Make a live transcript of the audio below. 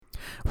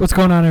What's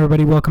going on,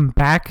 everybody? Welcome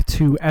back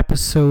to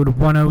episode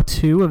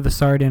 102 of the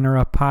Sorry to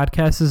Interrupt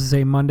podcast. This is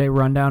a Monday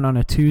rundown on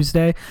a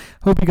Tuesday.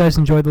 Hope you guys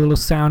enjoyed the little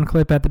sound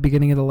clip at the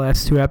beginning of the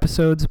last two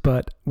episodes,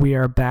 but we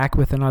are back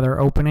with another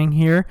opening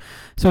here.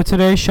 So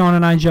today, Sean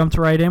and I jumped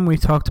right in. We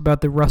talked about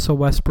the Russell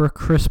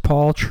Westbrook-Chris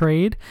Paul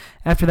trade.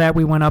 After that,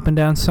 we went up and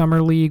down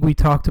Summer League. We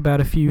talked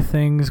about a few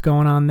things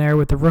going on there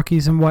with the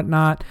rookies and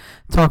whatnot.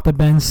 Talked the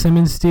Ben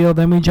Simmons deal.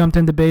 Then we jumped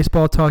into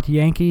baseball, talked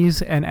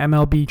Yankees and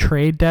MLB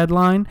trade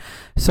deadline.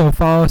 So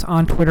follow us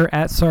on Twitter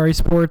at Sorry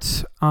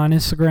Sports, on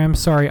Instagram,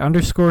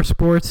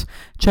 Sorry_Sports.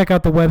 Check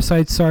out the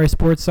website,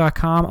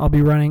 sorrysports.com. I'll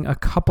be running a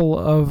couple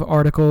of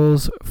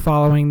articles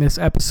following this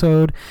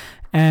episode.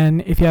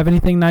 And if you have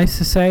anything nice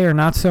to say or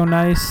not so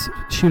nice,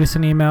 shoot us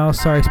an email,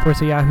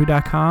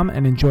 sorrysports@yahoo.com,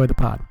 and enjoy the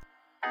pod.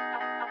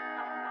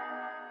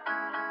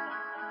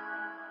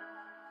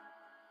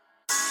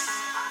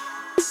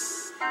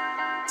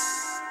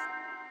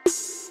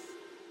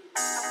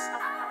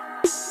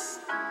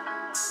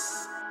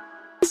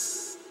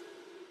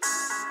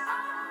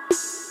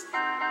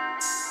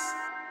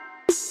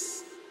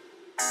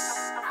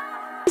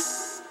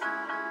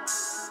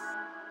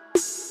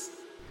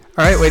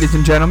 All right, ladies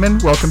and gentlemen,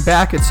 welcome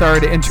back. It's Sorry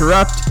to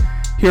Interrupt.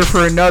 Here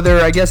for another,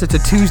 I guess it's a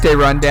Tuesday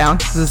rundown.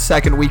 This is the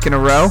second week in a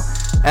row.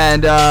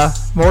 And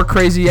more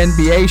crazy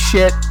NBA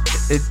shit.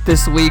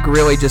 This league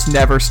really just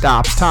never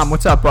stops. Tom,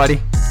 what's up, buddy?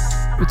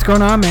 What's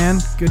going on, man?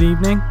 Good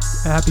evening.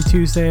 Happy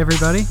Tuesday,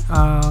 everybody.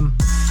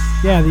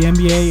 Yeah, the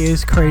NBA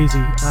is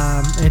crazy.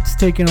 It's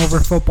taken over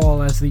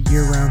football as the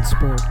year-round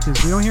sport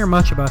because we don't hear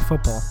much about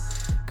football.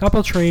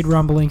 Couple trade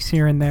rumblings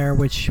here and there,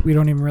 which we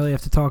don't even really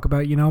have to talk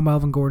about. You know,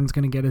 Melvin Gordon's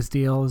going to get his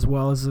deal as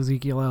well as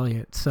Ezekiel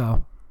Elliott.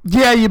 So,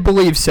 yeah, you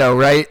believe so,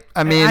 right?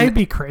 I mean, I'd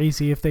be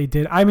crazy if they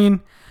did. I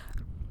mean,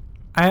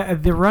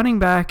 the running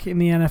back in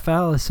the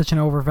NFL is such an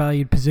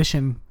overvalued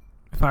position.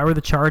 If I were the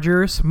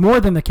Chargers, more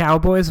than the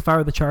Cowboys, if I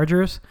were the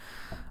Chargers,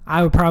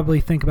 I would probably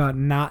think about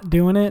not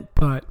doing it,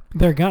 but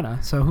they're gonna.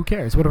 So who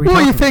cares? What are we?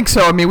 Well, you about? think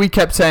so? I mean, we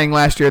kept saying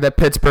last year that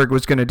Pittsburgh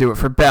was going to do it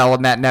for Bell,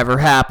 and that never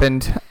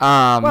happened.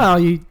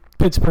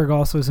 Pittsburgh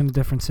also is in a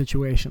different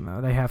situation,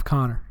 though. They have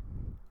Connor.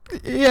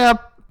 Yeah,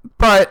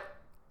 but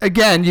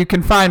again, you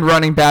can find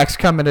running backs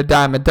coming a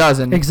dime a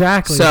dozen.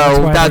 Exactly.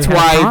 So that's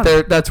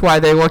why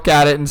they look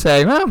at it and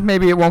say, well,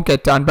 maybe it won't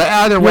get done. But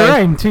either way,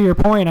 right. And to your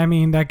point, I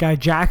mean, that guy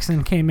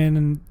Jackson came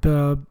in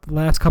the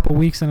last couple of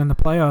weeks and in the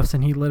playoffs,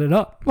 and he lit it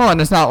up. Well,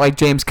 and it's not like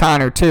James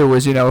Conner too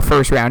was a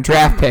first round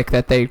draft pick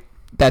that they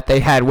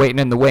had waiting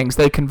in the wings.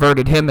 They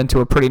converted him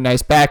into a pretty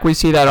nice back. We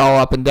see that all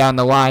up and down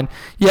the line.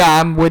 Yeah,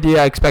 I'm with you.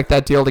 I expect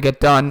that deal to get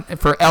done.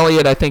 For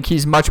Elliott, I think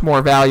he's much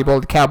more valuable to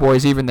the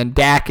Cowboys even than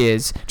Dak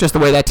is, just the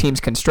way that team's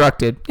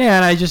constructed. Yeah,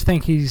 and I just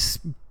think he's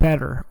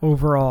better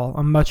overall,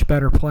 a much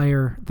better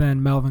player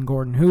than Melvin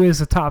Gordon, who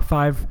is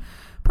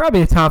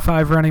probably a top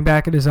five running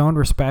back in his own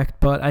respect,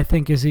 but I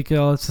think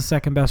Ezekiel is the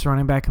second best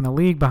running back in the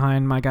league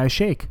behind my guy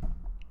Shake.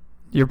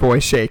 Your boy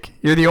Shake.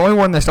 You're the only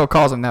one that still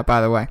calls him that,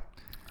 by the way.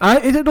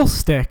 It'll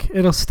stick.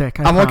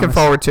 I'm looking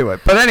forward to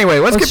it. But anyway,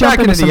 let's get back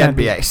into the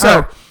NBA.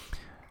 So,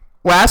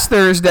 last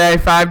Thursday,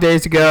 5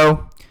 days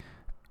ago,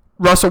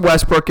 Russell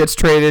Westbrook gets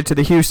traded to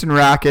the Houston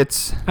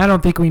Rockets. I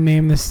don't think we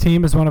named this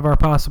team as one of our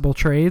possible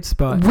trades,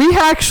 but we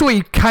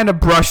actually kind of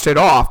brushed it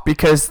off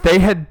because they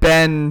had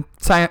been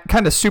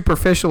kind of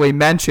superficially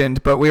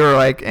mentioned, but we were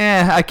like,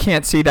 I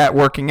can't see that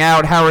working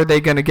out. How are they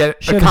going to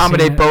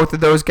accommodate both of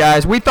those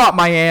guys? We thought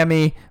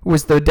Miami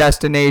was the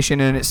destination,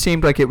 and it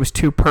seemed like it was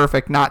too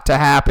perfect not to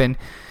happen.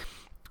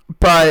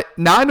 But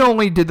not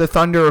only did the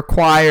Thunder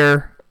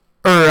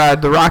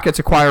the Rockets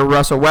acquire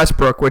Russell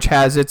Westbrook, which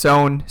has its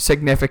own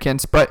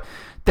significance, but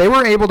they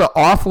were able to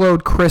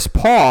offload Chris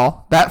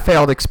Paul, that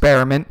failed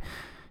experiment,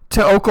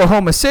 to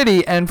Oklahoma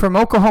City. And from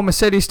Oklahoma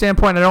City's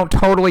standpoint, I don't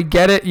totally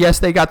get it. Yes,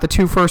 they got the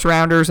 2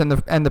 first-rounders and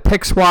the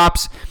pick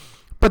swaps,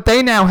 but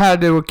they now had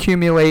to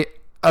accumulate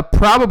a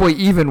probably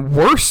even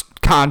worse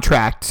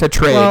contract to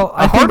trade,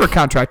 a harder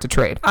contract to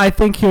trade. I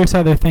think here's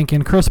how they're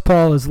thinking. Chris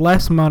Paul is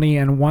less money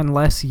and one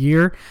less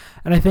year,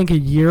 and I think a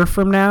year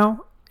from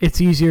now, it's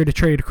easier to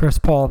trade Chris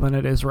Paul than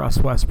it is Russ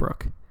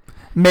Westbrook.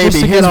 Maybe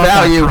his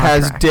value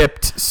has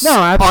dipped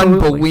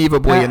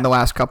unbelievably in the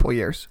last couple of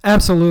years.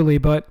 Absolutely,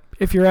 but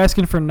if you're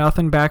asking for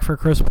nothing back for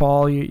Chris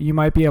Paul, you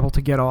might be able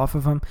to get off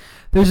of him.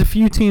 There's a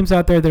few teams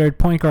out there that are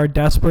point guard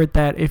desperate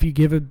that if you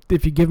give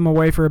him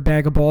away for a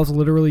bag of balls,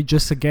 literally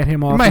just to get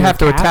him off. You might have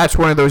to attach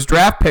one of those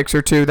draft picks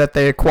or two that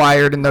they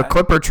acquired in the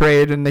Clipper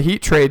trade and the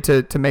Heat trade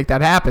to make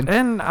that happen.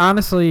 And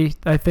honestly,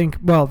 I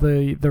think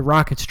the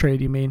Rockets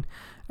trade, you mean.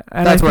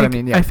 And That's what I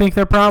mean, yeah. I think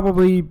they're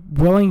probably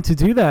willing to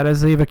do that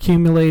as they've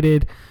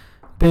accumulated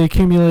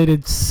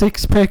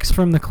 6 picks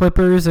from the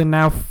Clippers and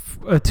now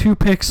 2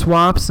 pick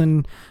swaps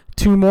and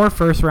 2 more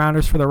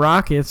first-rounders for the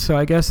Rockets. So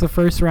I guess the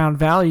first-round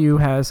value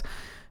has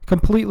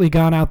completely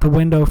gone out the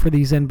window for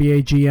these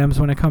NBA GMs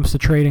when it comes to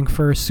trading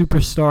for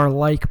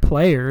superstar-like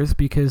players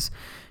because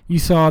you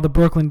saw the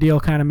Brooklyn deal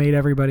kind of made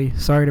everybody,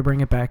 sorry to bring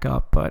it back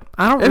up, but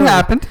it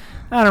happened.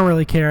 I don't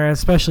really care,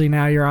 especially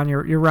now you're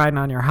riding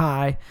on your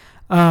high.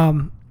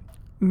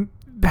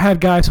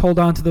 had guys hold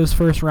on to those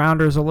first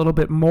rounders a little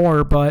bit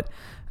more, but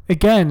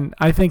again,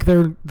 I think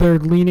they're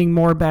leaning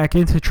more back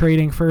into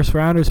trading first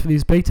rounders for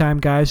these big time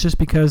guys just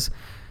because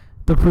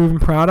the proven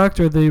product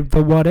or the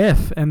what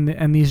if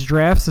and these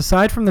drafts,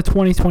 aside from the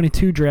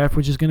 2022 draft,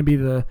 which is going to be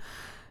the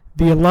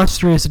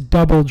illustrious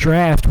double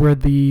draft where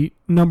the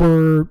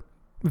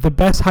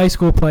best high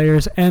school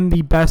players and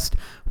the best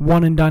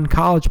one and done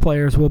college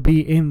players will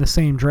be in the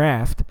same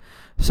draft.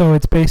 So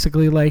it's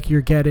basically like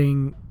you're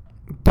getting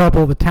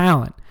double the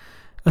talent.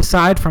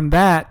 Aside from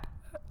that,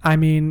 I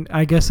mean,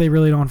 I guess they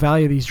really don't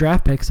value these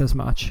draft picks as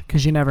much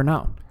because you never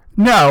know.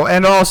 No,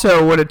 and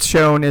also what it's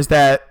shown is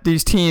that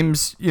these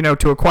teams,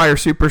 to acquire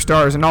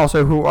superstars and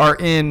also who are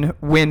in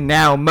win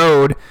now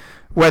mode,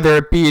 whether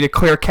it be to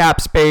clear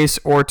cap space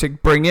or to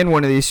bring in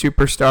one of these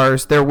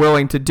superstars, they're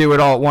willing to do it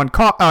all at one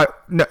cost,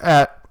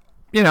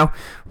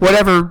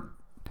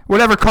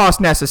 whatever cost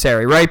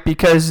necessary, right?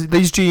 Because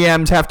these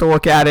GMs have to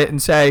look at it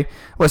and say,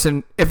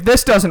 listen, if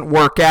this doesn't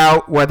work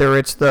out, whether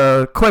it's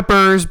the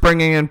Clippers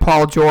bringing in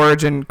Paul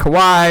George and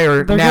Kawhi,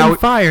 or they're now getting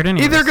fired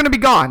anyway, they're going to be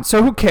gone.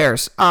 So who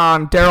cares?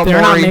 Daryl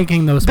Morey. Not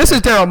making those. This is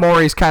Daryl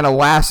Morey's kind of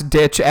last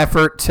ditch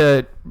effort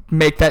to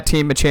make that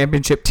team a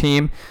championship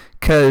team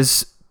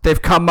because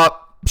they've come up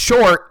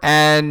short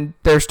and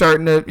they're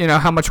starting to,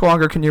 how much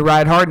longer can you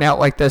ride Harden out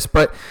like this?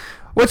 But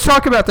let's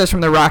talk about this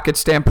from the Rockets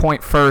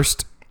standpoint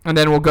first, and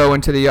then we'll go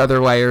into the other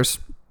layers.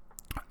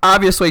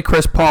 Obviously,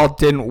 Chris Paul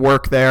didn't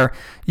work there.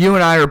 You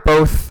and I are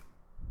both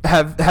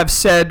have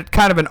said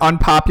kind of an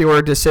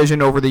unpopular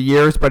decision over the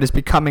years, but is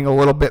becoming a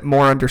little bit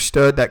more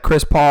understood that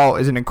Chris Paul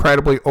is an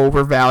incredibly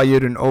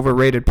overvalued and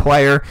overrated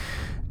player.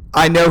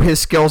 I know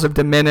his skills have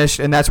diminished,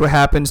 and that's what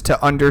happens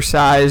to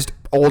undersized,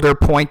 older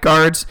point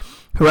guards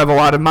who have a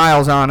lot of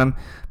miles on them.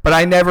 But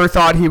I never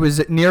thought he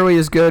was nearly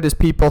as good as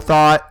people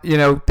thought.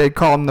 They'd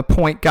call him the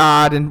point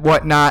god and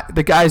whatnot.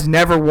 The guy's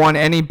never won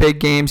any big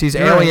games. He's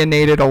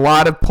alienated a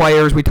lot of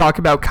players. We talk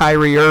about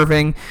Kyrie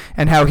Irving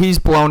and how he's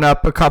blown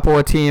up a couple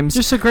of teams.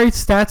 Just a great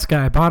stats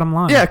guy, bottom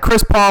line. Yeah,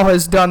 Chris Paul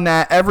has done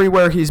that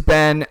everywhere he's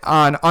been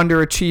on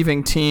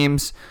underachieving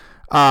teams.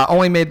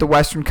 Only made the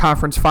Western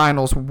Conference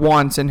Finals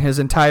once in his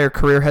entire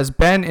career. Has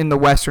been in the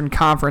Western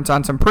Conference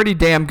on some pretty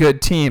damn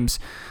good teams.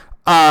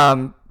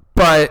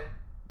 But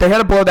they had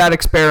to blow that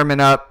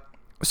experiment up,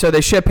 so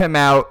they ship him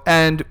out.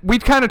 And we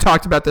kind of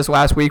talked about this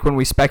last week when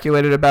we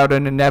speculated about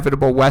an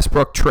inevitable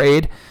Westbrook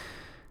trade.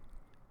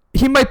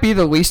 He might be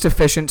the least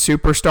efficient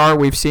superstar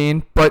we've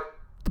seen, but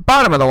the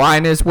bottom of the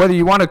line is whether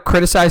you want to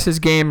criticize his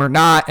game or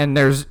not, and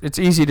it's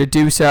easy to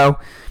do so,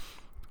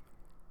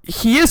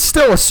 he is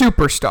still a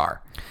superstar.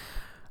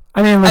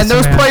 I mean, listen,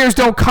 and those players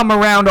don't come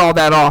around all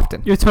that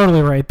often. You're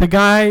totally right. The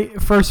guy,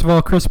 first of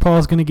all, Chris Paul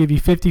is going to give you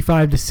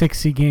 55 to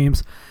 60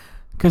 games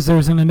because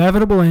there's an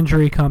inevitable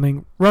injury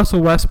coming.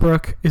 Russell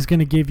Westbrook is going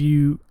to give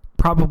you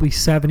probably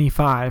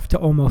 75 to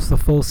almost the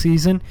full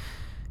season.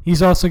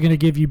 He's also going to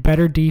give you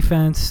better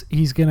defense.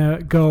 He's going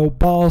to go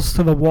balls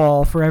to the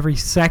wall for every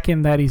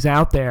second that he's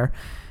out there.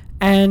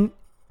 And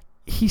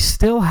he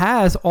still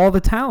has all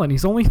the talent.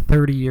 He's only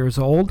 30 years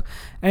old,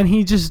 and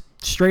he just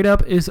straight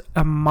up is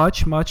a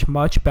much, much,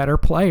 much better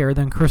player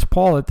than Chris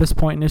Paul at this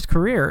point in his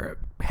career,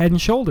 head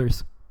and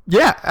shoulders.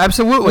 Yeah,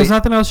 absolutely. There's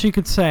nothing else you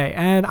could say.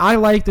 And I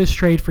like this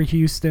trade for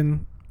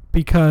Houston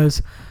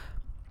because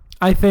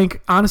I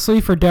think,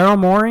 honestly, for Daryl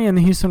Morey and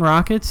the Houston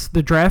Rockets,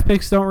 the draft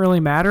picks don't really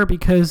matter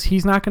because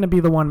he's not going to be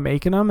the one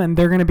making them, and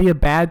they're going to be a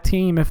bad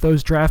team if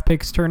those draft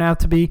picks turn out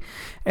to be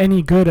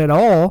any good at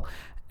all.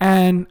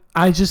 And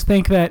I just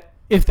think that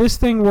if this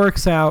thing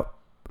works out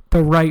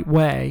the right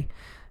way,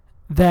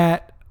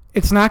 that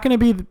it's not going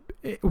to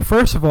be,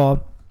 first of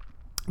all,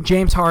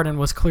 James Harden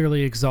was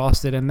clearly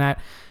exhausted, and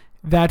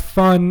that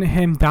fun,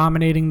 him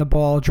dominating the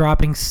ball,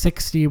 dropping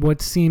 60,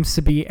 what seems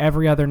to be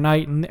every other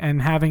night,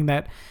 and having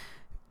that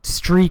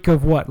streak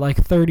of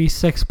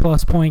 36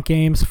 plus point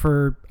games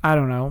for, I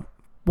don't know,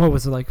 what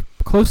was it, like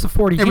close to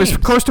 40 games? It was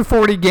close to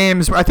 40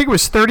 games. I think it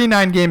was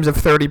 39 games of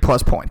 30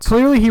 plus points.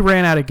 Clearly he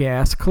ran out of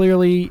gas.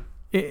 Clearly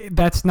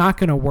that's not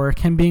going to work,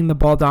 him being the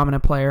ball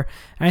dominant player.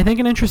 And I think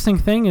an interesting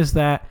thing is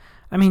that,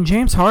 I mean,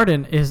 James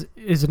Harden is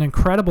an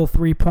incredible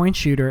 3-point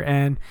shooter,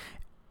 and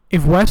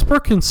if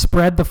Westbrook can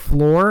spread the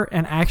floor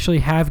and actually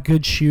have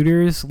good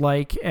shooters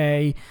like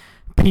a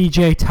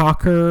PJ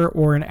Tucker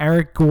or an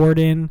Eric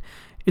Gordon,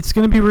 it's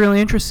going to be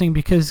really interesting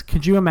because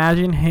could you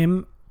imagine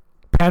him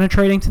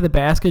penetrating to the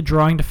basket,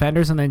 drawing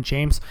defenders, and then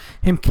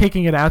him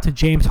kicking it out to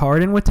James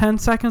Harden with 10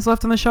 seconds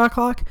left on the shot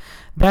clock?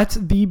 That's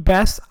the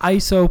best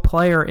ISO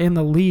player in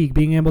the league,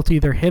 being able to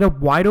either hit a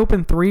wide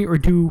open three or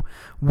do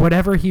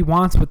whatever he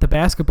wants with the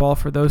basketball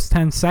for those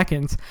 10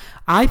 seconds.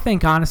 I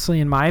think, honestly,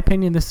 in my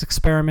opinion, this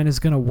experiment is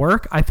going to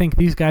work. I think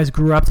these guys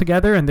grew up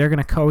together and they're going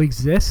to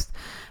coexist.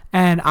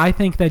 And I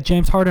think that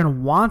James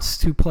Harden wants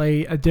to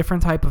play a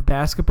different type of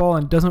basketball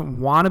and doesn't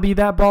want to be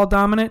that ball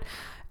dominant.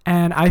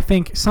 And I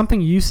think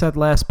something you said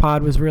last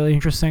pod was really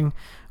interesting.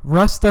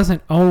 Russ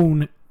doesn't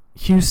own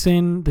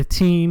Houston, the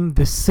team,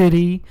 the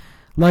city,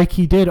 like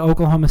he did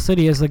Oklahoma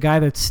City as the guy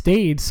that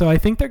stayed. So I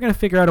think they're going to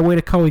figure out a way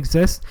to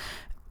coexist.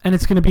 and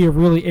it's going to be a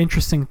really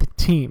interesting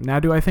team. Now,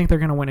 do I think they're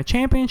going to win a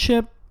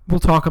championship? We'll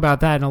talk about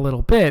that in a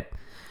little bit.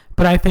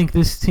 But I think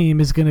this team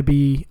is going to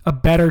be a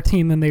better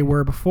team than they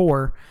were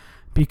before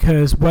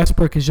because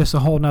Westbrook is just a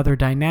whole nother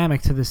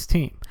dynamic to this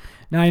team.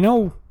 Now, I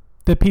know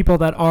the people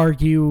that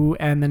argue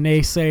and the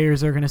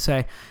naysayers are going to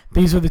say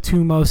these are the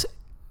two most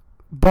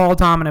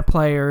ball-dominant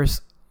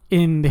players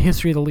in the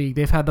history of the league.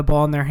 They've had the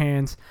ball in their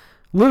hands,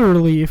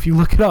 literally, if you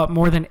look it up,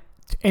 more than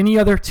any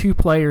other two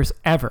players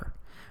ever.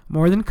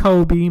 More than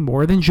Kobe,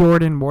 more than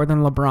Jordan, more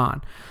than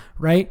LeBron,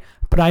 right?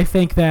 But I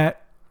think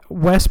that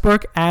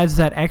Westbrook adds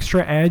that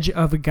extra edge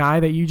of a guy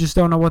that you just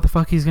don't know what the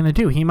fuck he's going to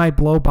do. He might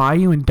blow by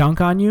you and dunk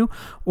on you,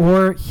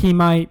 or he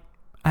might,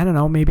 I don't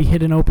know, maybe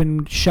hit an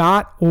open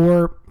shot,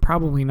 or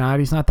probably not.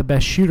 He's not the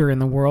best shooter in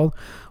the world.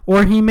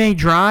 Or he may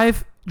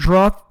drive,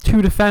 draw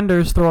two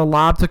defenders, throw a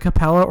lob to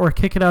Capella, or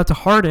kick it out to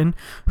Harden,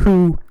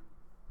 who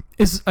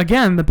is,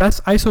 again, the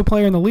best ISO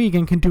player in the league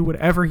and can do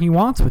whatever he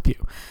wants with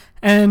you.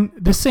 And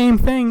the same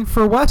thing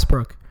for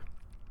Westbrook.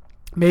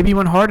 Maybe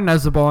when Harden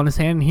has the ball in his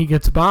hand and he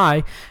gets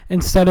by,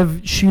 instead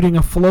of shooting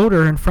a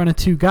floater in front of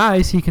two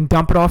guys, he can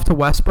dump it off to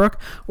Westbrook,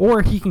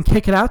 or he can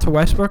kick it out to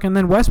Westbrook, and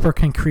then Westbrook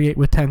can create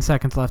with 10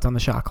 seconds left on the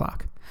shot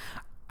clock.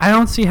 I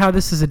don't see how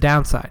this is a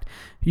downside.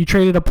 You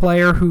traded a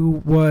player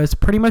who was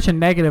pretty much a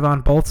negative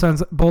on both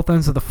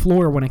ends of the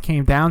floor when it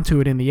came down to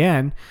it in the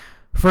end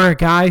for a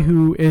guy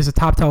who is a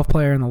top 12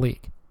 player in the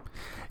league.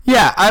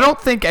 Yeah, I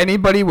don't think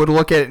anybody would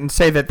look at it and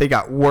say that they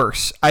got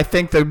worse. I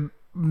think the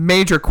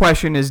major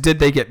question is, did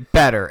they get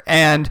better?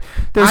 And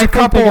they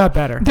got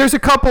better. There's a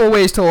couple of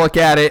ways to look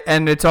at it,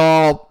 and it's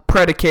all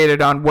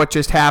predicated on what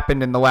just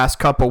happened in the last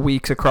couple of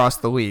weeks across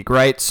the league,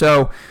 right?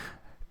 So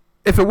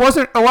if it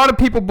wasn't, a lot of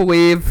people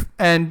believe,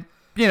 and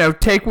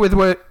take with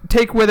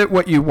it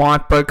what you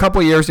want, but a couple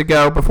of years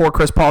ago, before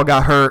Chris Paul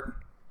got hurt,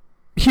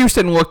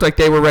 Houston looked like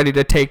they were ready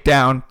to take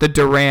down the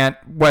Durant,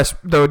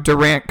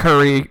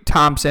 Curry,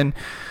 Thompson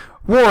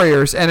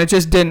Warriors, and it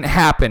just didn't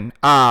happen.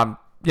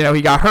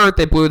 He got hurt.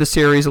 They blew the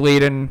series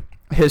lead, and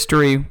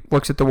history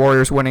looks at the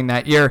Warriors winning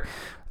that year.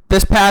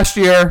 This past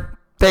year,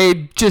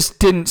 they just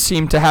didn't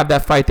seem to have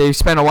that fight. They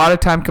spent a lot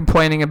of time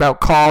complaining about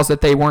calls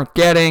that they weren't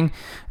getting.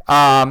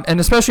 And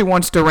especially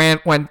once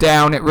Durant went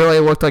down, it really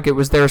looked like it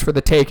was theirs for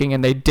the taking,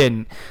 and they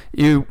didn't.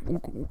 You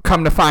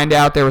come to find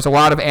out there was a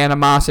lot of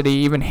animosity,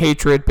 even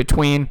hatred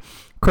between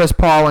Chris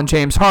Paul and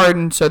James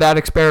Harden, so that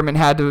experiment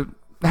had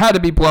to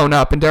be blown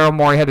up, and Daryl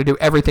Morey had to do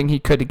everything he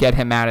could to get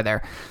him out of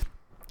there.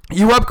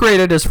 You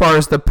upgraded as far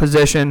as the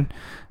position.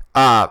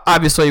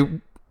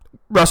 Obviously,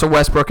 Russell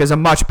Westbrook is a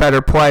much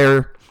better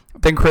player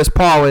than Chris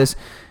Paul is.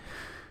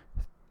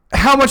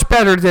 How much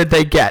better did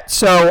they get?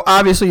 So,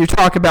 obviously, you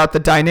talk about the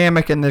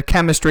dynamic and the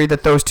chemistry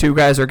that those two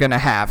guys are going to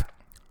have.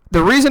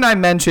 The reason I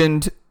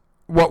mentioned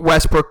what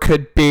Westbrook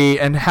could be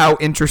and how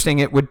interesting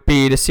it would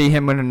be to see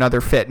him in another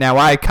fit. Now,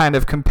 I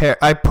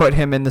put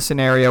him in the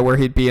scenario where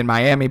he'd be in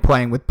Miami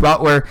playing with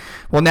Butler.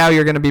 Well, now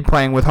you're going to be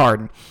playing with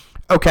Harden.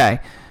 Okay.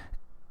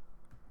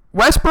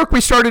 Westbrook,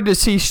 we started to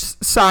see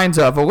signs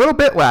of a little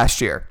bit last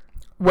year,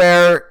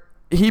 where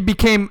he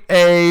became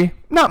a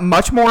not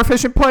much more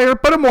efficient player,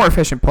 but a more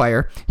efficient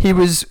player. He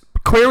was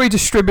clearly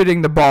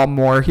distributing the ball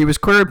more. He was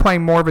clearly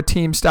playing more of a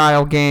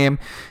team-style game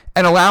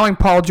and allowing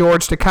Paul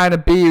George to kind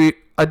of be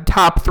a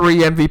top 3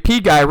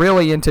 MVP guy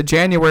really into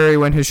January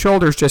when his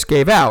shoulders just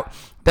gave out.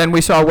 Then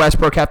we saw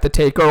Westbrook have to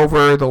take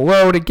over the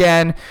load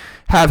again,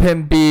 have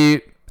him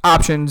be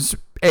options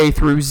A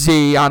through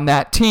Z on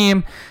that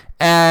team.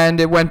 And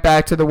it went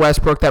back to the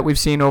Westbrook that we've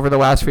seen over the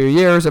last few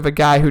years of a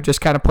guy who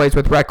just kind of plays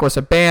with reckless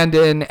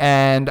abandon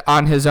and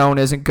on his own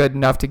isn't good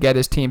enough to get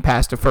his team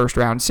past a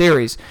first-round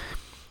series.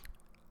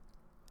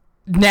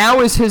 Now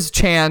is his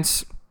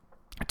chance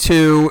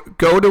to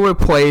go to a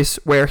place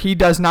where he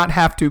does not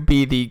have to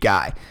be the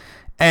guy.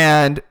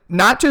 And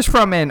not just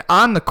from an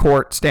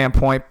on-the-court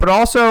standpoint, but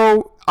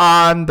also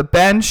on the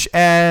bench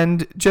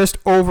and just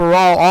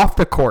overall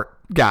off-the-court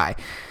guy.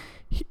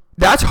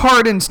 That's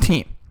Harden's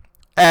team.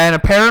 And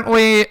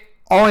apparently,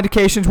 all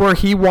indications were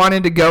he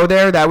wanted to go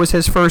there. That was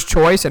his first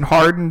choice, and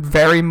Harden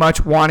very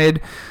much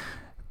wanted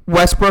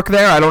Westbrook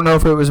there. I don't know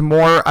if it was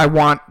more, I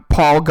want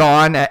Paul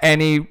gone at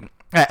any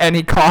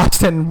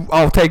cost, and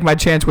I'll take my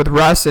chance with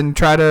Russ and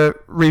try to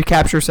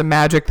recapture some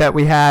magic that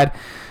we had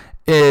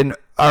in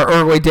our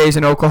early days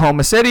in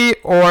Oklahoma City,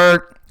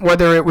 or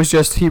whether it was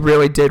just he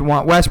really did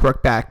want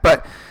Westbrook back.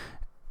 But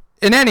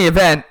in any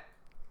event,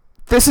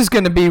 this is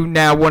going to be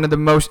now one of the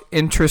most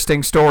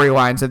interesting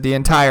storylines of the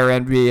entire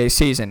NBA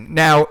season.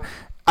 Now,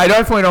 I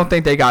definitely don't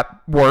think they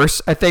got worse.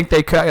 I think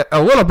they got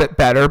a little bit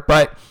better,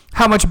 but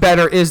how much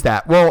better is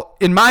that? Well,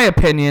 in my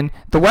opinion,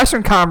 the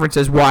Western Conference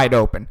is wide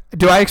open.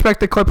 Do I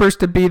expect the Clippers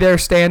to be there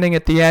standing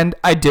at the end?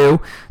 I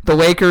do. The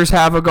Lakers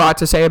have a lot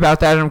to say about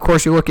that, and of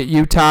course you look at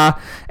Utah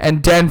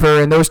and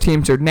Denver, and those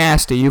teams are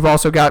nasty. You've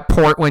also got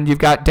Portland, you've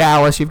got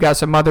Dallas, you've got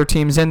some other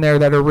teams in there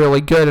that are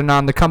really good and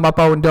on the come up.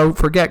 Oh, and don't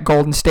forget,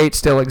 Golden State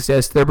still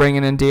exists. They're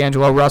bringing in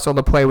D'Angelo Russell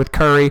to play with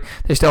Curry.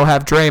 They still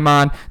have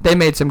Draymond. They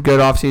made some good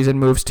offseason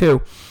moves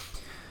too.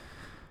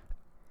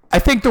 I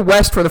think the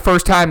West, for the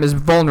first time, is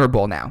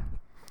vulnerable now.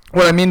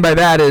 what I mean by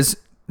that is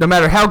no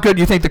matter how good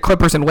you think the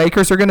Clippers and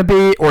Lakers are going to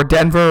be, or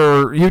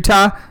Denver or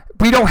Utah,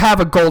 we don't have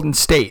a Golden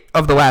State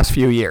of the last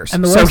few years.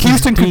 And so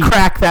Houston could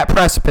crack that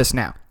precipice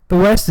now. The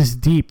West is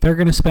deep. They're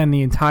going to spend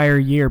the entire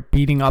year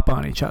beating up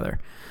on each other,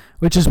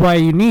 which is why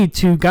you need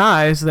two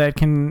guys that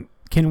can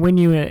win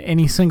you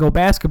any single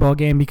basketball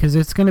game, because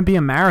it's going to be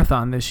a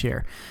marathon this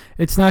year.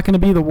 It's not going to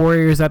be the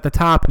Warriors at the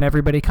top and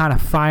everybody kind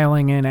of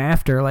filing in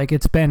after like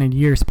it's been in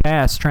years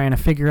past trying to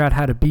figure out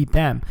how to beat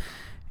them.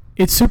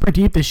 It's super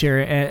deep this year,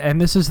 and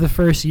this is the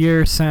first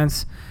year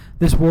since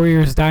this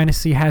Warriors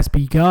dynasty has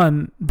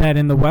begun that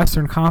in the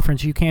Western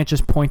Conference you can't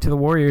just point to the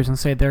Warriors and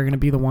say they're going to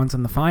be the ones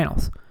in the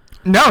finals.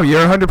 No,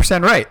 you're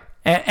 100% right.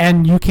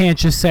 And you can't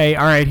just say,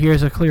 all right,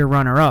 here's a clear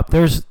runner-up.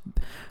 The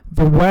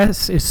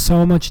West is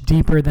so much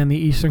deeper than the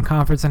Eastern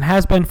Conference and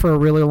has been for a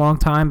really long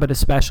time, but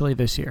especially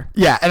this year.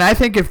 Yeah, and I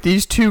think if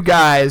these two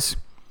guys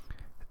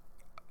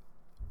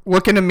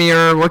look in a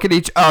mirror, look at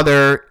each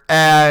other,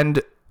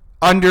 and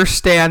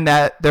understand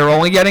that they're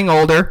only getting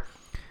older,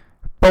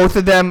 both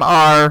of them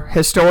are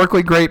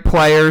historically great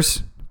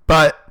players,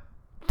 but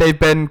they've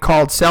been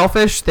called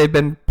selfish. They've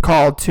been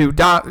called too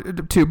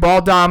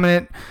ball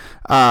dominant,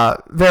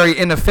 very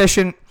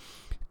inefficient.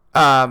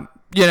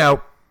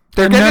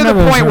 They're getting to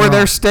the point where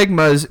their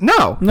stigmas...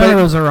 No. None of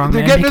those are wrong,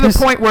 They're getting to the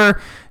point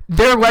where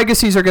their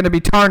legacies are going to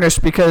be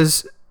tarnished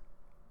because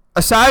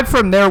aside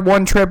from their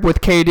one trip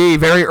with KD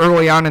very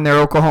early on in their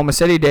Oklahoma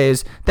City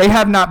days, they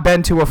have not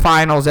been to a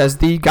finals as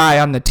the guy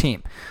on the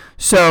team.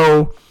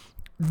 So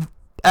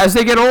as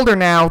they get older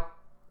now,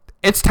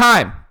 it's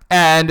time.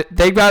 And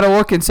they've got to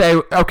look and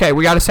say, okay,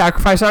 we got to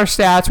sacrifice our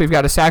stats. We've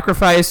got to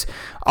sacrifice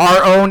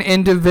our own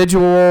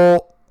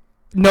individual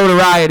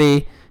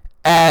notoriety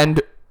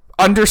and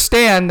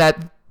understand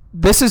that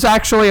this is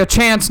actually a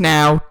chance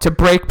now to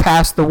break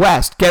past the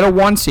West, get a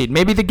 1 seed.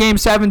 Maybe the Game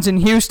 7's in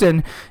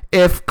Houston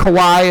if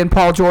Kawhi and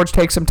Paul George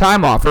take some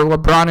time off, or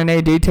LeBron and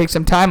AD take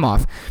some time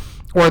off,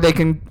 or they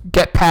can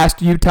get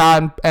past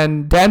Utah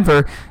and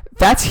Denver.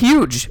 That's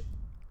huge.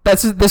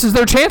 This is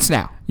their chance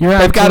now.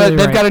 They've got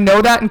to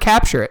know that and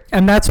capture it.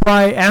 And that's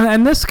why,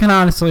 and this can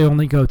honestly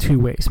only go two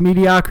ways.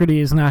 Mediocrity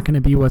is not going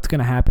to be what's going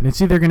to happen.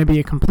 It's either going to be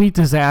a complete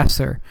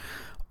disaster,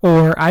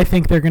 or I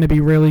think they're going to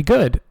be really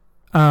good.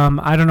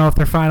 I don't know if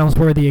they're finals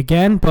worthy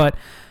again, but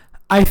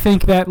I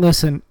think that,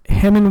 listen,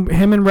 him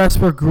and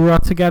Westbrook grew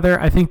up together.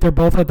 I think they're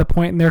both at the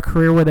point in their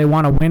career where they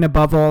want to win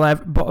above all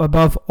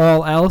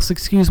else.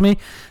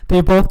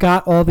 They've both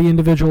got all the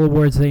individual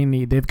awards they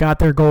need. They've got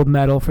their gold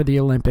medal for the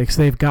Olympics.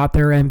 They've got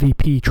their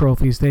MVP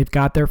trophies. They've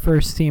got their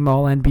first team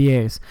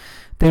All-NBAs.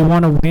 They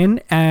want to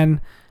win,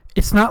 and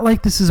it's not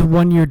like this is a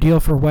one-year deal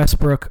for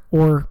Westbrook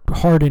or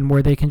Harden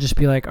where they can just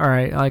be like, all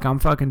right, like I'm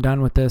fucking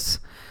done with this.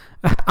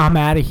 I'm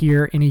out of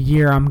here. In a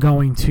year, I'm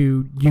going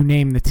to, you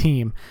name the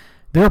team.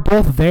 They're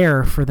both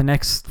there for the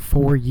next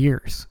 4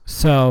 years.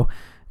 So,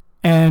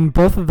 and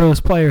both of those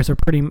players are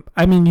pretty,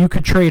 I mean, you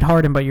could trade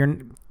Harden, but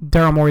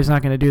Daryl Morey's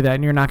not going to do that,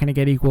 and you're not going to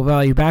get equal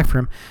value back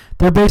from him.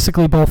 They're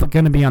basically both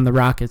going to be on the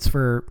Rockets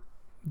for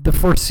the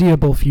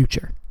foreseeable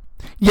future.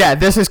 Yeah,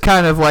 this is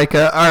kind of like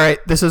all right,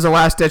 this is a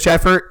last-ditch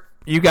effort.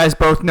 You guys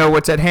both know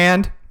what's at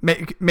hand.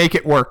 Make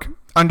it work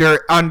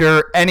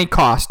under any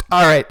cost.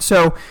 All right,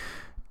 so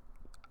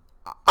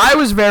I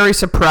was very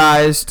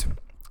surprised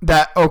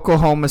that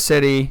Oklahoma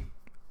City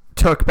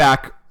took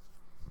back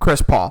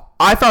Chris Paul.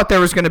 I thought there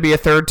was going to be a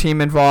third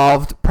team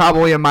involved,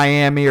 probably a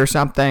Miami or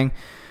something,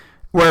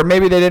 where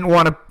maybe they didn't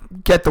want to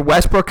get the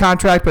Westbrook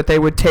contract, but they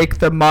would take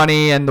the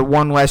money and the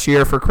one less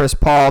year for Chris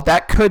Paul.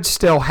 That could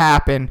still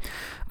happen.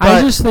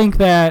 I just think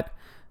that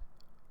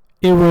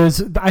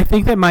I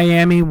think that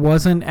Miami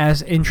wasn't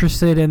as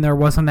interested and there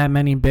wasn't that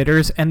many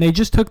bidders, and they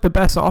just took the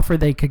best offer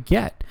they could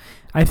get.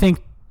 I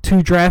think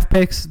 2 draft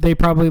picks, they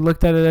probably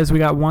looked at it as we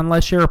got one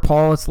less year.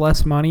 Paul, it's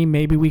less money.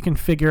 Maybe we can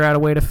figure out a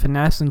way to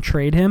finesse and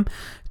trade him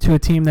to a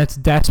team that's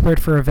desperate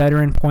for a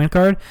veteran point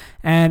guard.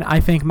 And I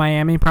think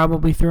Miami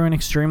probably threw an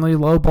extremely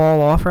low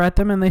ball offer at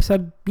them, and they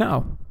said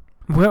no.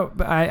 Well,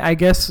 I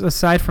guess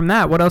aside from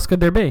that, what else could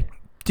there be?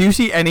 Do you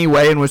see any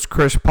way in which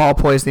Chris Paul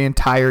plays the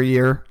entire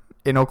year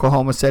in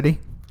Oklahoma City?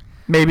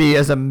 Maybe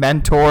as a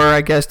mentor,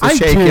 I guess, to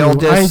Shai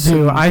Gilgeous? I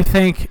do. I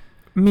think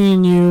me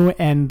and you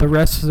and the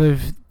rest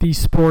of the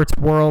sports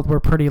world were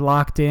pretty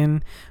locked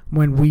in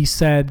when we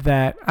said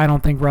that I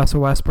don't think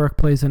Russell Westbrook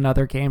plays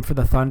another game for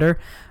the Thunder.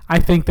 I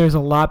think there's a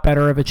lot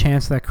better of a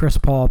chance that Chris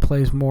Paul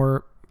plays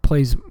more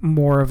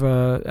of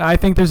a... I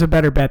think there's a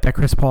better bet that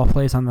Chris Paul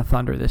plays on the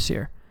Thunder this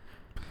year.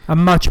 A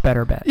much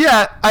better bet.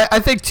 Yeah, I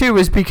think, too,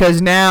 is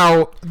because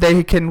now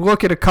they can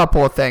look at a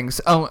couple of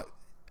things.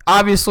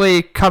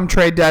 Obviously, come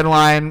trade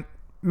deadline,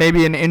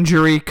 maybe an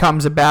injury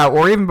comes about,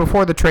 or even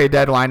before the trade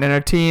deadline, and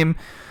a team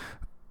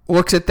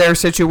looks at their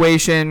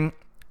situation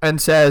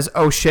and says,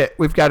 oh, shit,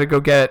 we've got to go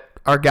get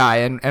our guy,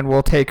 and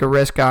we'll take a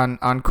risk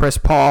on Chris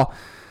Paul.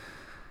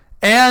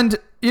 And,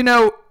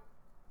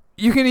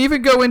 you can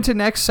even go into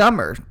next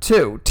summer,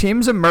 too.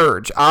 Teams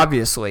emerge,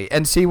 obviously,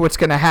 and see what's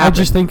going to happen. I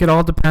just think it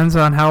all depends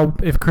on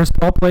if Chris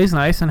Paul plays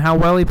nice and how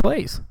well he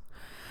plays.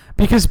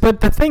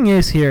 But the thing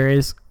is here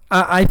is,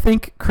 I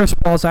think Chris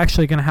Paul's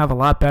actually going to have a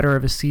lot better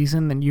of a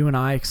season than you and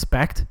I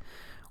expect,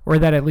 or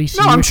that at least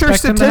I'm sure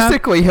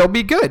statistically he'll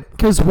be good.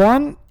 Because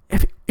one,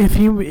 if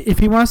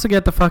he wants to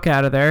get the fuck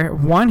out of there,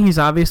 one, he's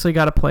obviously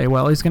got to play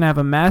well. He's going to have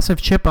a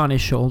massive chip on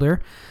his shoulder,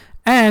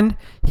 and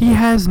he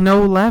has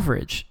no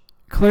leverage.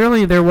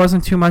 Clearly, there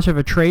wasn't too much of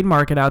a trade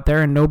market out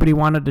there, and nobody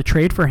wanted to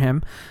trade for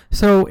him.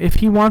 So if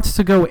he wants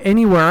to go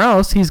anywhere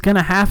else, he's going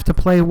to have to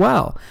play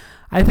well.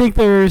 I think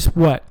there's,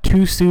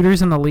 2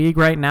 suitors in the league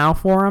right now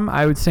for him.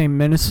 I would say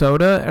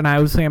Minnesota, and I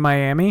would say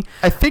Miami.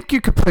 I think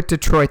you could put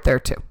Detroit there,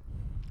 too.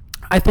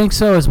 I think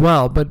so as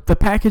well, but the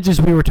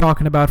packages we were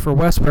talking about for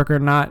Westbrook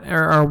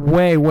are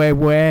way, way,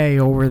 way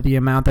over the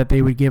amount that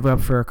they would give up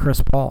for a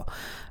Chris Paul.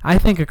 I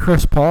think a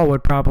Chris Paul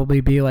would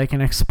probably be like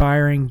an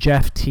expiring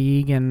Jeff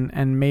Teague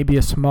and maybe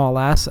a small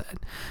asset.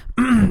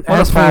 What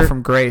a fall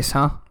from grace,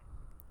 huh?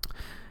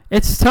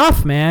 It's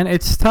tough, man.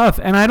 It's tough,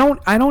 and I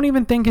don't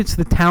even think it's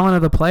the talent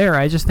of the player.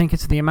 I just think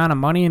it's the amount of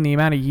money and the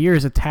amount of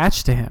years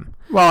attached to him.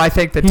 Well, I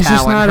think the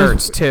talent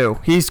hurts too.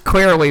 He's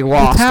clearly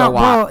lost a lot.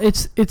 Well,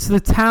 it's the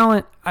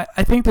talent.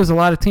 I think there's a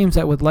lot of teams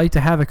that would like to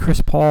have a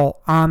Chris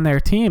Paul on their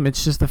team.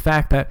 It's just the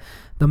fact that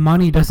the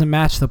money doesn't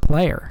match the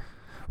player.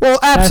 Well,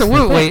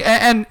 absolutely,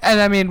 and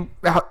I mean,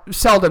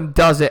 seldom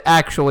does it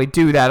actually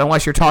do that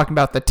unless you're talking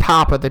about the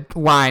top of the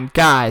line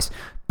guys.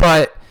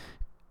 But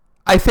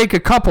I think a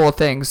couple of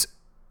things.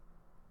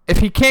 If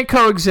he can't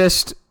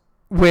coexist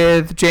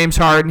with James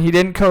Harden, he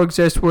didn't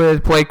coexist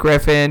with Blake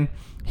Griffin.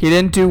 He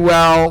didn't do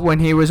well when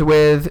he was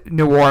with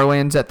New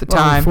Orleans at the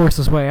time. He forced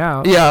his way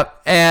out. Yeah,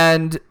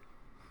 and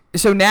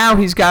so now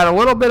he's got a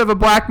little bit of a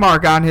black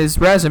mark on his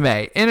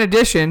resume. In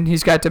addition,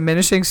 he's got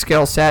diminishing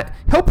skill set.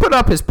 He'll put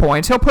up his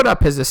points. He'll put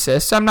up his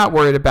assists. I'm not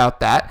worried about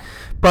that.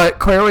 But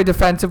clearly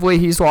defensively,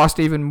 he's lost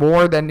even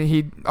more than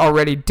he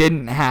already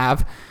didn't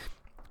have.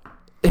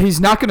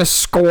 He's not going to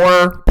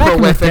score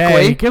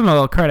prolifically. Give him a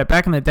little credit.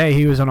 Back in the day,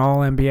 he was an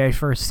All-NBA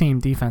first-team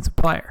defensive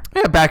player.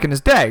 Yeah, back in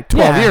his day,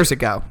 12 years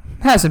ago.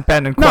 Hasn't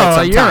been in quite some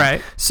time. No, you're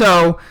right.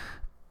 So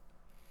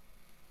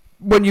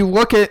when you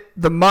look at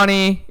the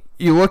money,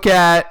 you look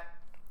at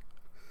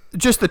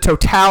just the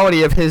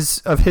totality of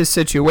his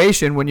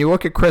situation. When you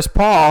look at Chris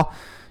Paul,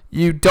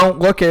 you don't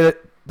look at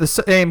the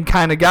same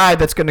kind of guy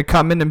that's going to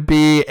come in and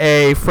be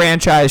a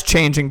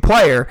franchise-changing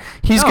player.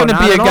 He's going to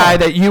be a guy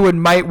that you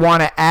might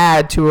want to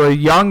add to a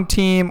young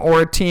team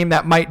or a team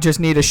that might just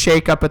need a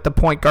shake-up at the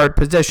point guard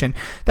position.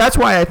 That's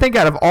why I think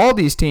out of all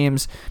these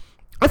teams,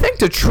 I think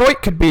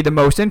Detroit could be the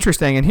most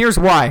interesting, and here's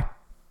why.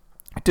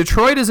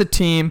 Detroit is a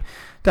team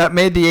that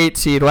made the 8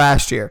 seed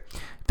last year.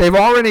 They've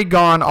already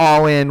gone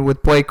all in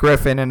with Blake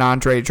Griffin and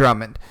Andre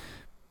Drummond.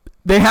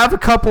 They have a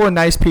couple of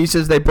nice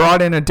pieces. They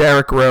brought in a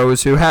Derrick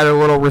Rose, who had a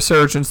little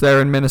resurgence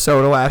there in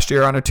Minnesota last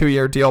year on a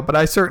 2-year deal, but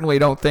I certainly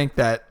don't think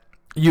that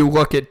you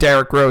look at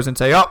Derrick Rose and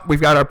say, oh,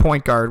 we've got our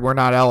point guard, we're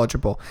not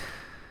eligible.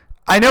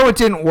 I know it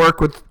didn't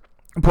work with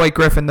Blake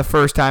Griffin the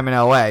first time in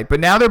LA, but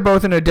now they're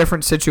both in a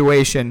different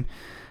situation,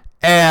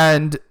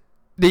 and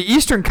the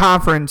Eastern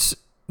Conference,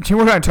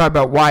 we're going to talk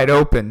about wide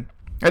open.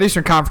 That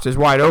Eastern Conference is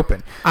wide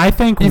open. I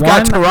think you've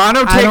got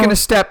Toronto taking a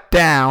step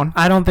down.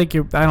 I don't think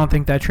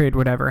that trade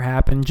would ever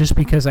happen, just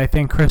because I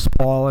think Chris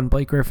Paul and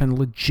Blake Griffin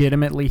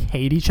legitimately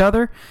hate each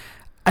other.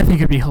 I think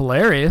it'd be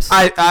hilarious.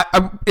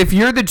 If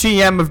you're the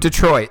GM of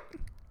Detroit,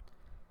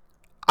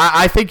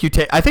 I think you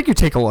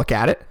take a look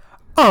at it.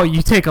 Oh,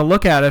 you take a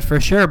look at it for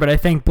sure, but I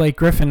think Blake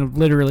Griffin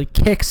literally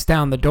kicks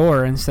down the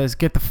door and says,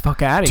 "Get the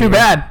fuck out of here." Too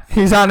bad.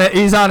 He's on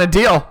a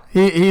deal.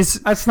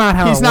 That's not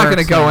how he's it not works,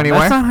 going to go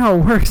anywhere. That's not how it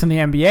works in the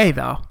NBA,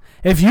 though.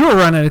 If you were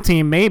running a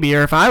team, maybe,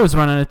 or if I was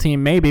running a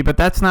team, maybe, but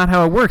that's not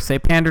how it works. They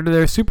pander to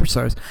their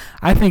superstars.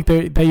 I think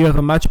that you have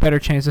a much better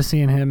chance of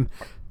seeing him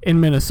in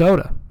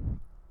Minnesota.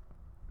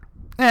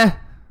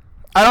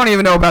 I don't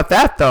even know about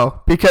that,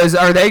 though, because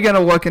are they going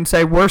to look and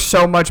say, we're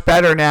so much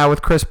better now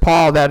with Chris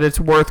Paul that it's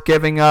worth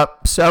giving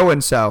up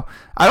so-and-so?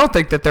 I don't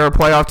think that they're a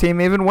playoff team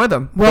even with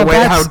him, the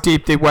way how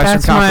deep the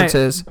Western Conference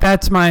is.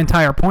 That's my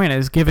entire point,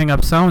 is giving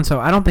up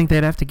so-and-so. I don't think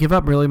they'd have to give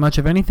up really much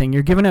of anything.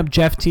 You're giving up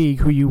Jeff Teague,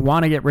 who you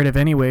want to get rid of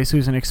anyways,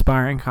 who's an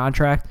expiring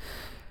contract,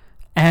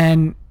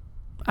 and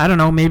I don't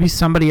know, maybe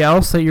somebody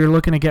else that you're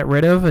looking to get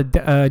rid of, a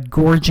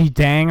Gorgie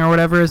Dang or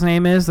whatever his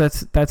name is.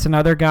 That's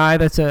another guy.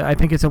 I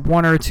think it's a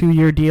 1 or 2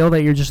 year deal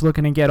that you're just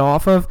looking to get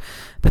off of.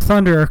 The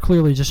Thunder are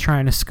clearly just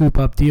trying to scoop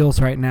up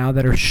deals right now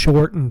that are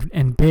short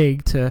and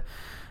big to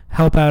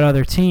help out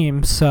other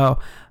teams. So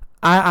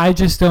I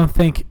just don't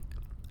think.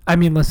 I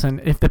mean,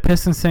 listen, if the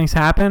Pistons things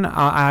happen,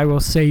 I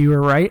will say you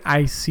were right.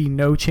 I see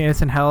no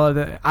chance in hell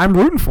that I'm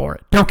rooting for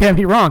it. Don't get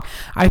me wrong.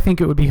 I think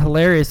it would be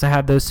hilarious to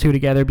have those two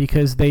together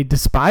because they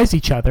despise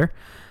each other.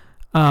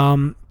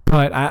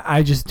 But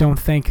I just don't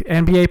think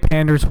NBA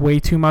panders way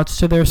too much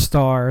to their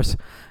stars,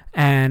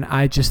 and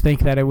I just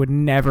think that it would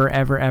never,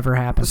 ever, ever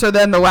happen. So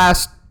then the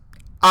last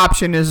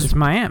option is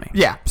Miami.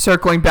 Yeah,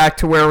 circling back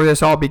to where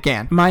this all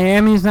began.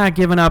 Miami's not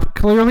giving up.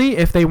 Clearly,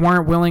 if they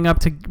weren't willing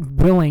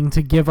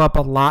to give up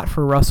a lot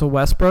for Russell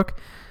Westbrook,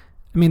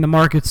 I mean, the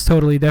market's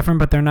totally different,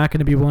 but they're not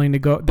going to be willing to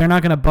go. They're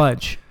not going to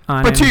budge.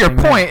 But to your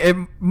point, it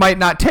might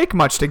not take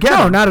much to get him.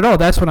 No, not at all.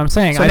 That's what I'm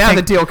saying. So now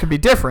the deal could be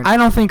different. I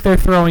don't think they're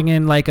throwing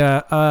in like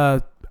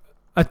a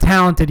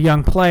talented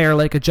young player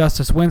like a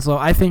Justice Winslow.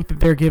 I think that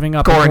they're giving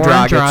up Goran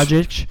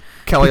Dragic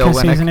Kelly because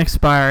Olynyk. he's an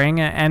expiring,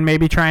 and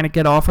maybe trying to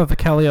get off of a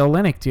Kelly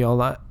Olynyk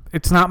deal.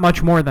 It's not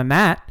much more than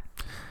that.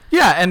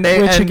 Yeah,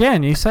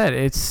 again, you said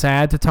it's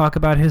sad to talk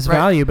about his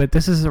value, but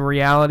this is the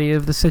reality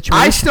of the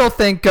situation. I still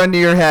think, gun to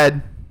your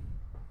head,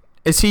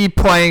 is he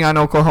playing on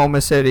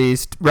Oklahoma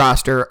City's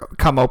roster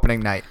come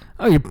opening night?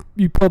 Oh,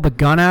 you pulled the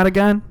gun out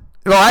again?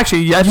 Well,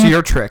 actually, that's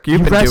your trick.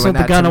 You've been doing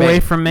that the gun away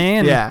from me.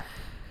 And, yeah.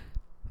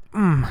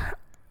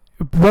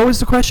 What was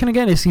the question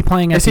again? Is he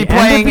playing at the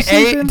end of the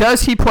season?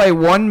 Does he play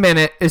 1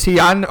 minute? Is he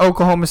on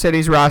Oklahoma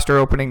City's roster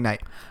opening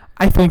night?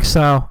 I think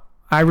so.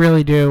 I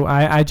really do.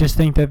 I just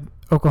think that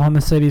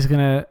Oklahoma City's going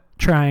to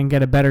try and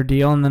get a better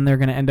deal, and then they're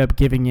going to end up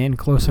giving in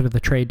closer to the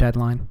trade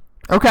deadline.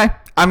 Okay.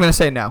 I'm going to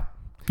say no.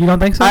 You don't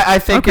think so? I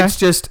think it's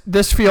just,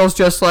 this feels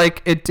just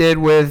like it did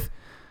with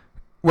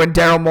when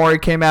Daryl Morey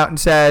came out and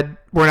said,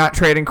 we're not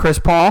trading Chris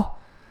Paul.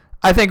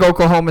 I think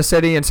Oklahoma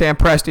City and Sam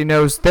Presti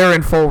knows they're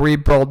in full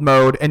rebuild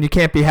mode, and you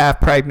can't be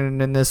half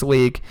pregnant in this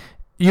league.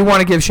 You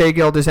want to give Shai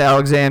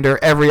Gilgeous-Alexander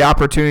every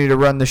opportunity to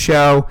run the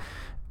show.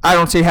 I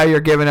don't see how you're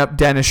giving up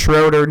Dennis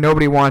Schroeder.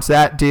 Nobody wants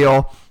that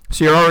deal.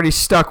 So you're already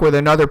stuck with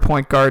another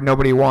point guard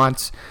nobody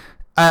wants.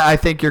 I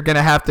think you're going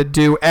to have to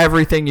do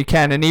everything you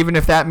can. And even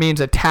if that means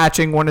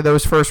attaching one of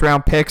those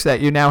first-round picks that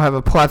you now have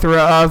a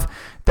plethora of,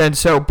 then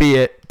so be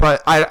it.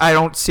 But I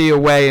don't see a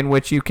way in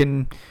which you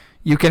can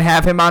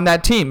have him on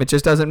that team. It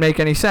just doesn't make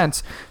any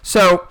sense.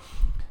 So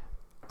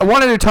I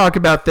wanted to talk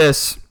about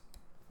this.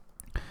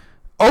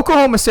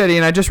 Oklahoma City,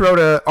 and I just wrote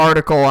an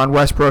article on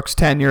Westbrook's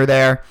tenure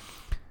there.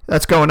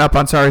 That's going up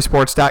on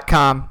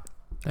SorrySports.com.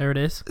 There it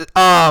is.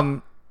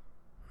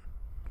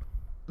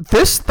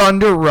 This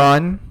Thunder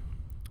run,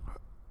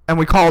 and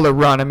we call it a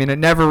run. I mean, it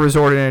never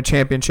resulted in a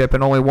championship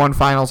and only one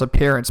finals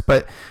appearance,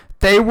 but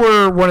they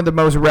were one of the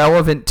most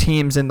relevant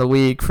teams in the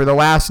league for the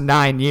last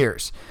 9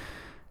 years.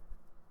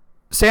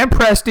 Sam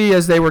Presti,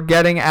 as they were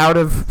getting out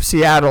of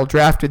Seattle,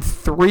 drafted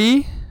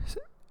 3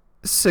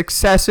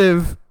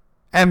 successive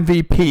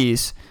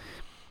MVPs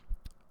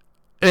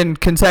in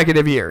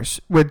consecutive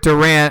years with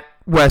Durant,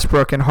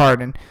 Westbrook, and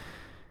Harden.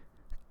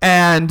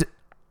 And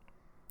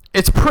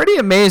it's pretty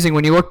amazing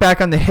when you look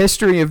back on the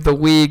history of the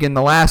league in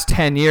the last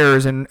 10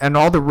 years and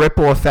all the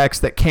ripple effects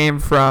that came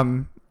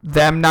from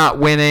them not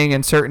winning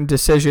and certain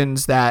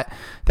decisions that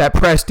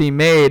Presti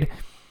made.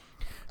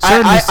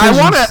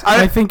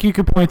 I think you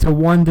could point to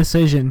one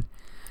decision.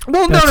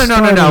 Well,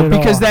 no,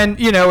 because then,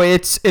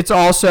 it's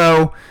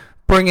also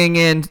bringing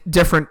in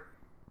different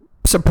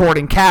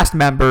supporting cast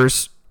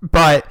members,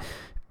 but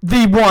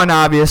the one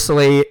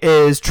obviously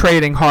is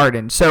trading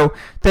Harden. So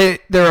they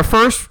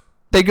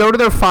go to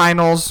their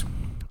finals.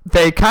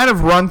 They kind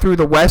of run through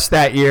the West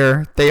that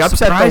year. They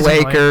upset the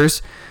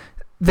Lakers.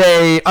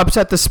 They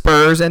upset the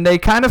Spurs, and they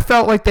kind of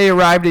felt like they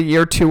arrived a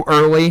year too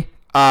early.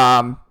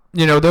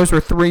 Those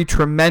were 3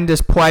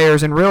 tremendous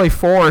players, and really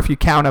 4 if you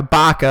count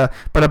Ibaka,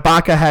 but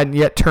Ibaka hadn't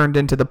yet turned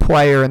into the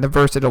player and the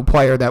versatile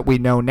player that we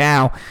know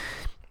now.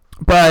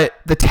 But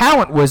the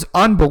talent was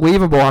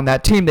unbelievable on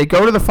that team. They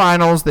go to the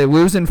finals. They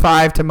lose in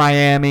 5 to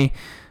Miami.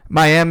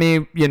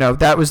 Miami,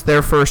 that was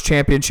their first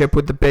championship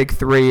with the big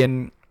 3,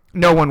 and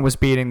no one was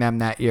beating them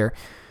that year.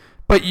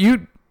 But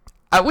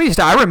at least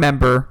I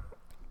remember,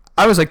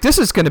 I was like, this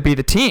is going to be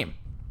the team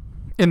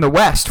in the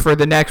West for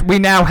the next. We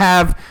now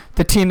have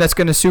the team that's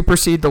going to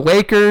supersede the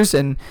Lakers,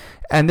 and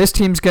this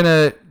team's going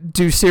to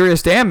do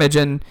serious damage.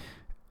 And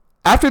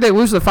after they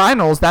lose the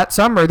finals that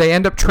summer, they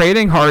end up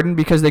trading Harden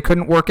because they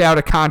couldn't work out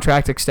a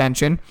contract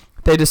extension.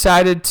 They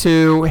decided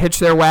to hitch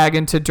their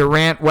wagon to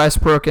Durant,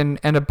 Westbrook, and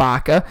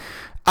Ibaka.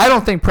 I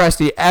don't think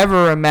Presti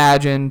ever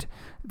imagined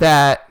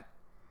that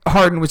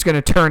Harden was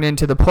going to turn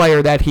into the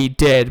player that he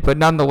did, but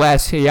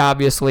nonetheless, he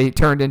obviously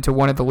turned into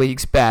one of the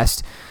league's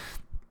best.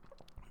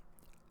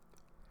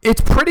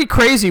 It's pretty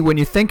crazy when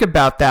you think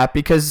about that,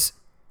 because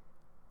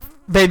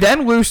they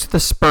then lose to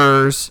the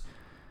Spurs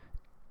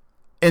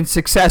in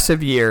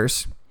successive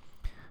years.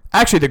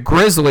 Actually, the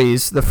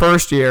Grizzlies the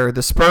first year,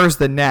 the Spurs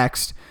the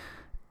next.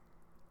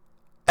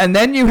 And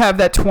then you have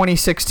that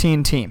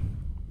 2016 team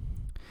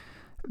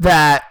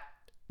that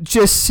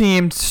just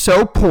seemed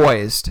so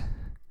poised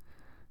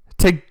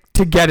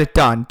to get it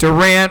done.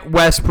 Durant,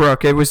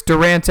 Westbrook. It was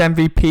Durant's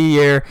MVP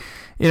year.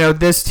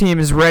 This team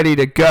is ready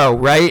to go,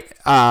 right?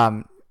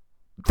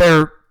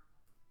 They're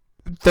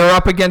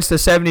up against a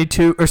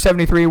 72 or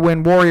 73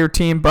 win Warrior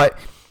team, but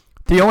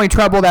the only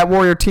trouble that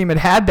Warrior team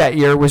had that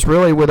year was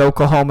really with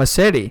Oklahoma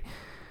City.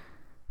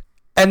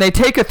 And they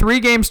take a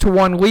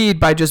 3-1 lead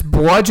by just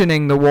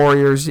bludgeoning the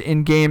Warriors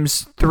in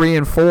games 3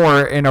 and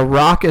 4 in a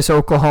raucous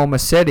Oklahoma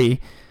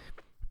City.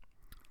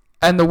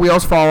 And the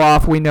wheels fall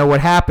off. We know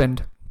what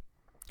happened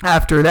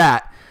after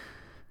that.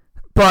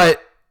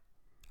 But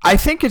I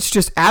think it's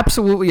just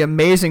absolutely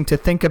amazing to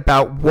think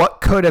about what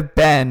could have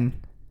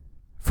been.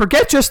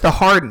 Forget just the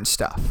Harden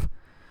stuff.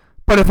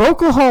 But if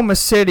Oklahoma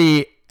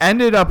City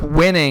ended up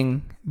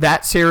winning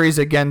that series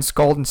against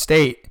Golden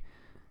State,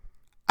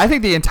 I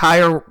think the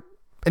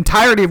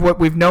entirety of what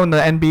we've known the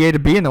NBA to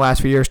be in the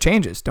last few years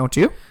changes, don't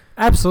you?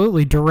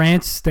 Absolutely.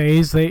 Durant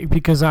stays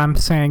because I'm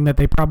saying that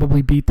they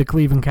probably beat the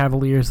Cleveland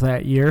Cavaliers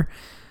that year.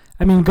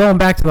 I mean, going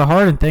back to the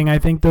Harden thing, I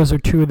think those are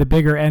two of the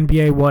bigger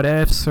NBA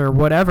what-ifs or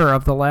whatever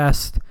of the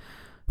last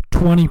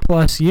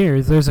 20-plus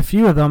years. There's a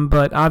few of them,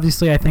 but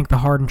obviously I think the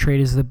Harden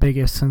trade is the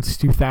biggest since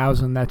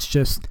 2000. That's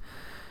just...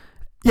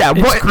 Yeah,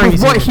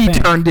 what he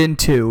turned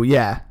into,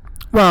 yeah.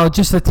 Well,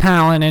 just the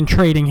talent and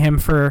trading him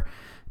for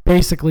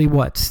basically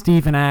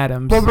Steven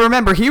Adams. Well,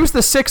 remember, he was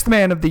the sixth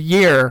man of the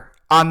year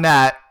on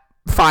that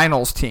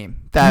finals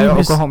team,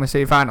 Oklahoma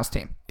City finals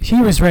team. He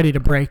was ready to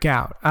break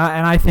out,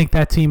 and I think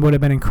that team would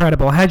have been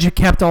incredible. Had you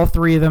kept all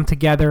three of them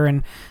together,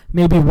 and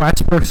maybe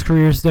Westbrook's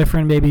career is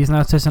different, maybe he's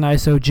not just an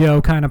ISO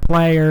Joe kind of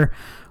player,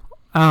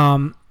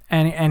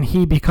 and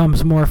he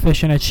becomes more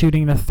efficient at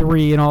shooting the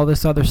three and all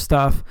this other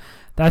stuff.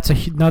 That's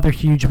another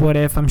huge what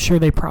if. I'm sure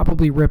they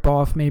probably rip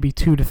off maybe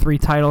 2 to 3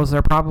 titles.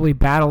 They're probably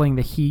battling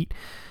the Heat.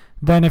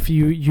 Then if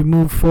you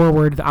move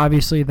forward,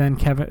 obviously then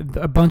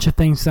a bunch of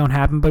things don't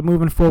happen. But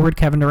moving forward,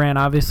 Kevin Durant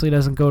obviously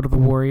doesn't go to the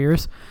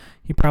Warriors.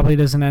 He probably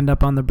doesn't end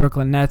up on the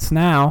Brooklyn Nets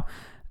now.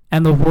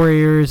 And the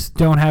Warriors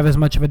don't have as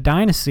much of a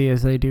dynasty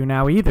as they do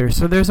now either.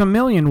 So there's a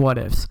million what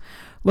ifs.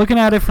 Looking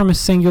at it from a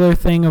singular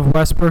thing of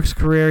Westbrook's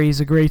career, he's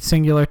a great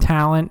singular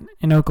talent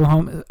in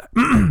Oklahoma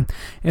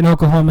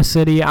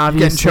City,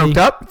 obviously. Getting choked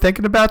up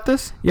thinking about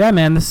this? Yeah,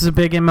 man, this is a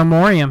big in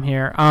memoriam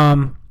here.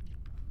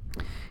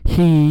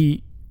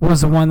 He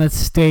was the one that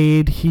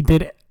stayed. He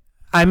did,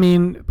 I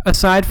mean,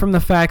 aside from the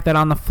fact that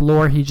on the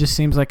floor he just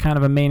seems like kind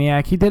of a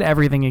maniac, he did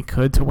everything he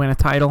could to win a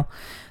title.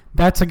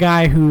 That's a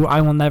guy who I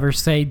will never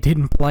say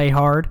didn't play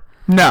hard.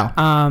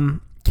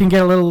 No. Can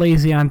get a little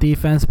lazy on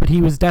defense, but he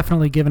was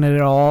definitely giving it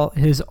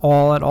his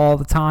all at all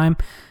the time.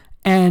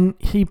 And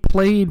he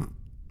played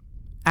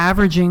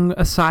averaging,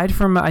 aside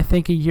from I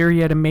think a year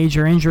he had a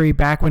major injury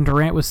back when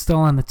Durant was still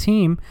on the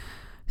team,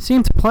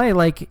 seemed to play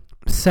like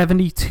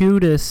 72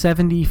 to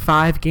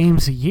 75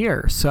 games a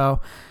year. So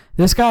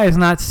this guy is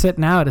not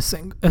sitting out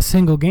a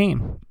single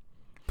game.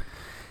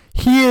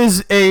 He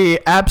is a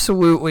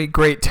absolutely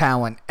great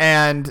talent,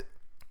 and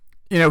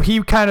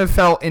he kind of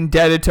felt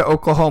indebted to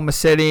Oklahoma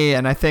City,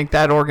 and I think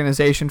that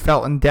organization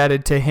felt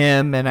indebted to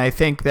him. And I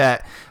think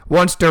that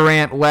once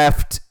Durant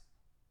left,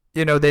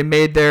 they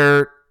made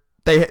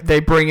they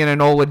bring in an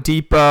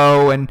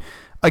Oladipo, and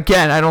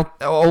again,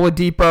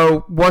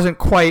 Oladipo wasn't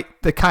quite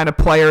the kind of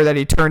player that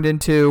he turned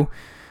into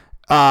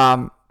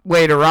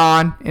later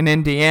on in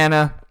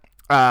Indiana.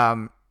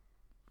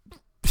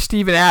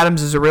 Steven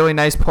Adams is a really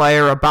nice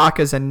player.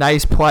 Ibaka's a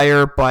nice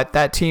player, but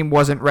that team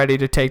wasn't ready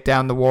to take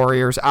down the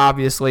Warriors,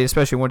 obviously,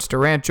 especially once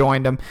Durant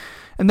joined them.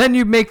 And then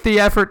you make the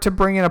effort to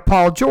bring in a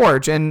Paul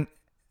George, and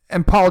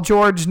Paul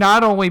George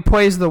not only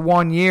plays the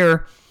 1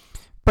 year,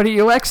 but he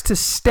elects to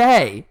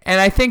stay.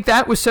 And I think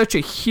that was such a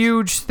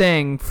huge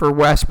thing for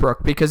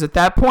Westbrook, because at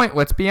that point,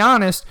 let's be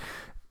honest,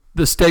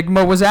 the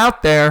stigma was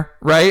out there,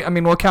 right? I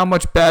mean, look how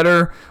much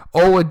better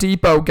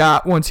Oladipo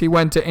got once he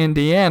went to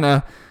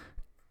Indiana.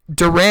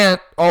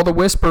 Durant, all the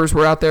whispers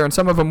were out there, and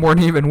some of them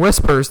weren't even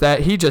whispers,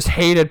 that he just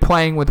hated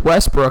playing with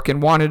Westbrook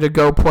and wanted to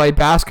go play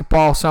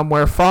basketball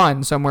somewhere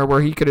fun, somewhere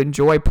where he could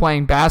enjoy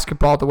playing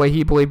basketball the way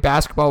he believed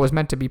basketball was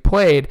meant to be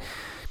played,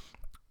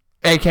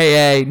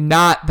 a.k.a.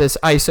 not this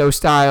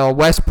ISO-style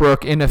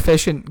Westbrook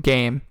inefficient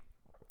game.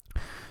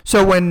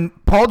 So when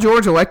Paul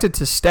George elected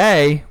to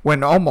stay,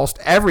 when almost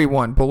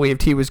everyone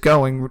believed he was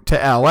going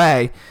to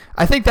L.A.,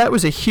 I think that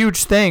was a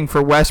huge thing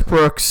for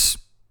Westbrook's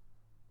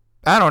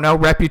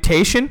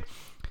reputation,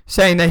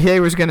 saying that he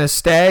was going to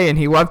stay and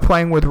he loved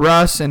playing with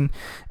Russ, and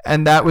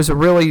that was a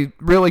really,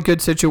 really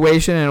good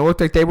situation, and it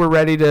looked like they were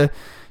ready to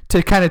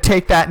kind of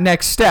take that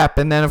next step.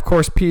 And then, of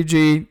course,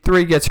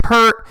 PG3 gets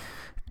hurt,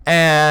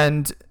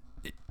 and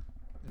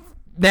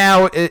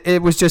now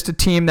it was just a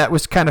team that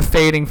was kind of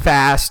fading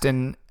fast,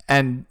 and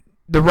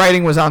the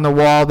writing was on the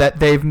wall that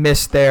they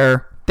missed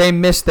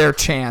their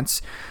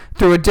chance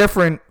through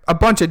a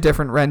bunch of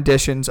different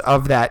renditions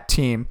of that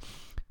team.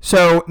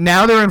 So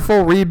now they're in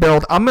full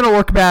rebuild. I'm going to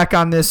look back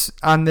on this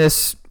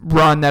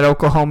run that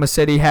Oklahoma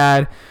City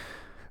had,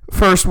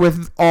 first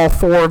with all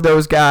 4 of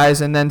those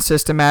guys, and then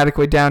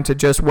systematically down to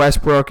just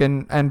Westbrook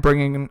and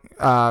bringing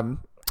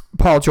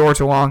Paul George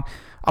along.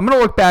 I'm going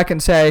to look back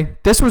and say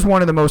this was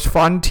one of the most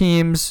fun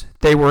teams.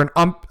 They were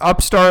an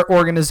upstart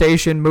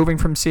organization moving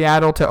from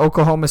Seattle to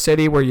Oklahoma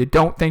City, where you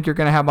don't think you're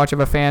going to have much of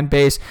a fan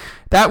base.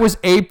 That was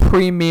a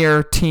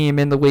premier team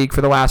in the league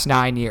for the last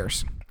 9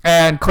 years.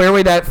 And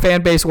clearly that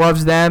fan base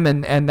loves them,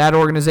 and that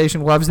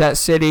organization loves that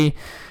city,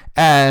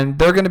 and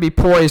they're going to be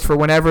poised for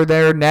whenever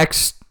their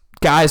next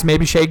guys,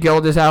 maybe Shai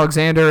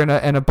Gilgeous-Alexander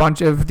and a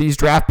bunch of these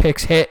draft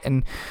picks hit,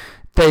 and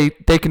they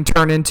can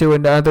turn into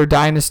another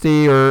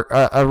dynasty or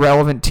a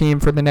relevant team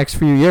for the next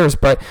few years.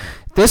 But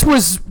this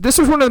was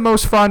one of the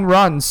most fun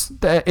runs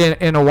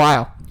in a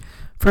while.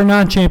 For a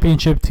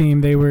non-championship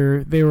team, they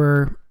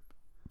were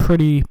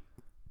pretty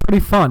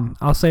fun.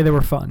 I'll say they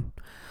were fun.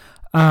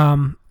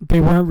 They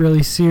weren't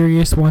really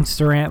serious once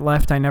Durant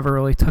left. I never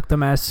really took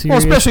them as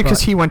serious. Well, especially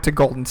because he went to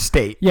Golden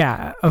State.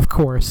 Yeah, of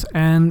course.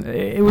 And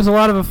it was a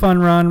lot of a fun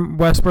run.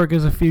 Westbrook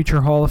is a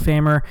future Hall of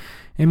Famer,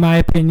 in my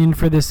opinion,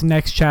 for this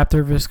next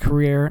chapter of his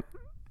career.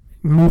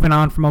 Moving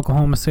on from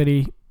Oklahoma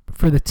City,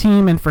 for the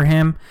team and for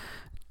him,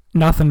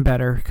 nothing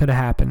better could have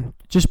happened.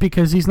 Just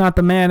because he's not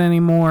the man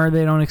anymore,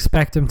 they don't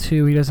expect him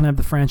to. He doesn't have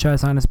the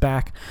franchise on his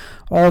back.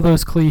 All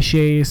those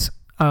cliches.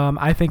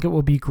 I think it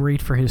will be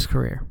great for his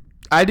career.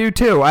 I do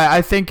too.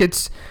 I think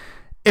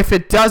if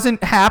it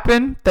doesn't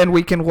happen, then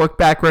we can look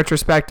back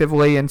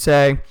retrospectively and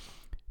say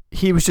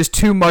he was just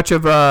too much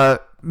of a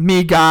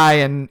me guy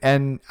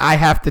and I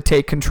have to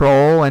take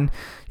control. And,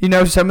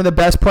 some of the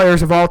best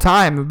players of all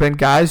time have been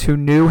guys who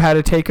knew how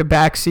to take a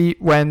back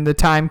seat when the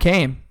time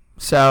came.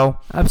 So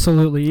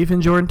absolutely.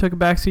 Even Jordan took a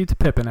back seat to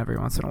Pippen every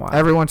once in a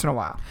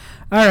while.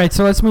 All right,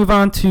 so let's move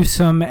on to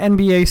some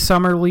NBA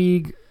Summer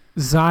League.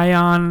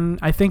 Zion,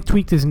 I think,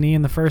 tweaked his knee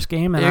in the first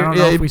game, and I don't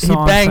know if we saw him.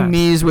 He banged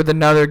knees with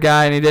another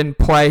guy, and he didn't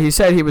play. He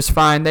said he was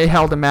fine. They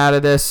held him out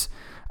of this.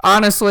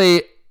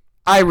 Honestly,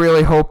 I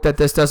really hope that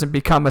this doesn't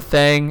become a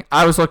thing.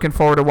 I was looking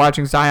forward to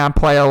watching Zion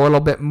play a little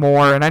bit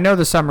more, and I know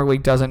the Summer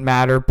League doesn't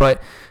matter, but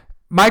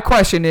my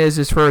question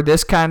is for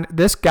this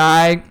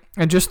guy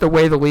and just the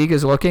way the league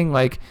is looking,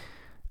 like,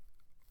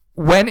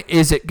 when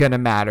is it going to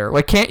matter?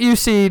 Like, can't you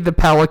see the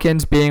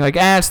Pelicans being like,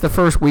 it's the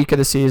first week of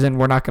the season,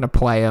 we're not going to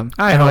play them?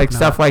 I hope not.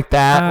 Stuff like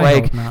that.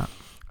 I hope not.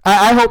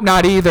 I hope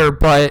not either,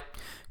 but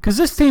because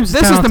this is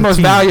the most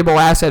valuable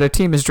asset a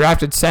team has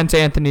drafted since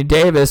Anthony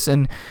Davis,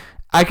 and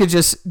I could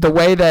just, the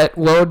way that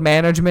load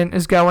management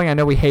is going, I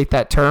know we hate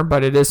that term,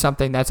 but it is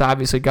something that's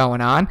obviously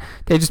going on.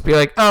 They just be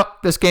like,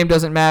 this game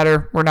doesn't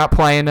matter, we're not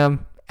playing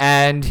him,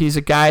 and he's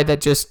a guy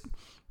that just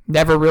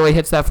never really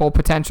hits that full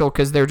potential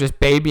because they're just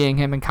babying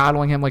him and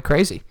coddling him like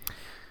crazy.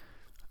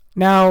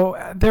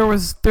 Now,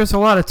 there's a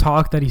lot of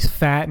talk that he's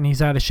fat and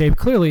he's out of shape.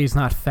 Clearly, he's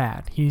not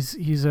fat. He's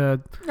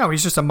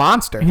just a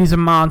monster. He's a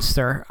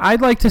monster.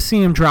 I'd like to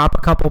see him drop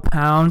a couple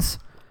pounds.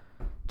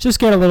 Just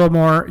get a little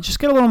more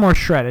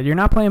shredded. You're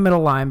not playing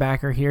middle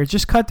linebacker here.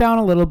 Just cut down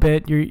a little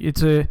bit.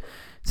 It's a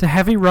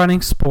heavy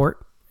running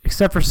sport,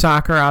 except for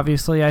soccer.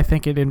 Obviously, I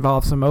think it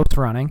involves the most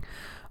running.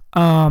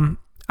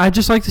 I'd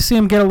just like to see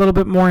him get a little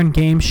bit more in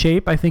game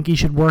shape. I think he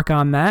should work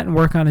on that and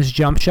work on his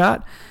jump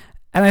shot.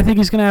 And I think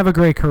he's going to have a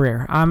great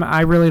career.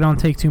 I really don't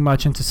take too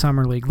much into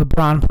Summer League.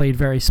 LeBron played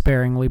very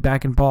sparingly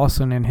back in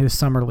Boston in his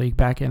Summer League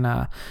back in,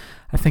 I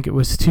think it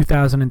was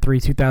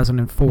 2003,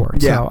 2004.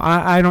 Yeah. So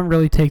I don't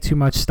really take too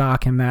much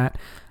stock in that.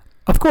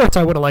 Of course,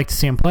 I would have liked to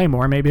see him play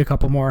more, maybe a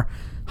couple more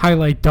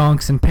highlight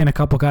dunks and pin a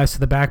couple guys to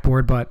the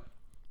backboard, but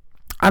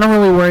I don't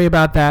really worry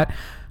about that.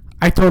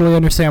 I totally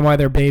understand why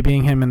they're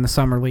babying him in the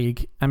Summer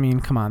League. I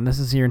mean, come on, this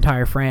is your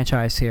entire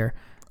franchise here.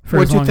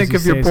 What'd you think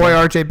of your boy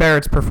RJ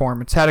Barrett's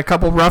performance? Had a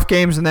couple rough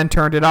games and then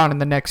turned it on in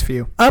the next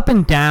few. Up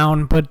and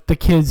down, but the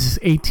kid's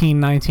 18,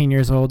 19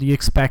 years old. You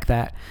expect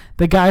that.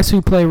 The guys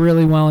who play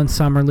really well in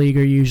Summer League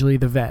are usually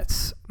the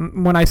vets.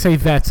 When I say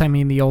vets, I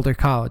mean the older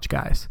college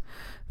guys.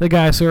 The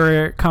guys who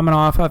are coming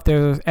off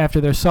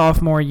after their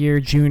sophomore year,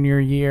 junior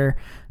year.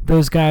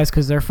 Those guys,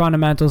 because their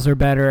fundamentals are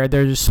better,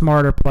 they're just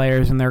smarter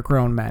players and they're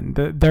grown men.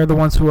 They're the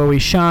ones who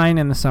always shine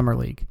in the Summer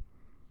League.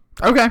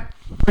 Okay.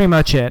 Pretty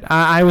much it.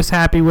 I was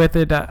happy with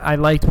it. I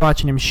liked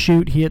watching him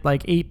shoot. He hit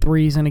like 8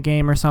 threes in a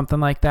game or something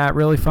like that.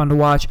 Really fun to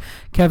watch.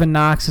 Kevin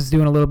Knox is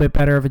doing a little bit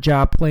better of a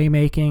job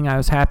playmaking. I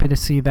was happy to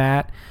see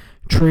that.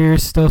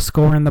 Trier's still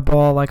scoring the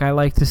ball like I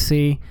like to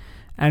see.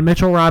 And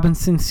Mitchell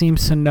Robinson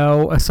seems to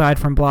know, aside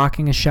from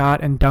blocking a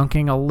shot and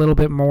dunking, a little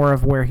bit more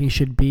of where he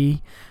should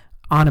be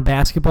on a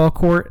basketball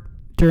court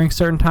during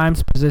certain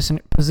times,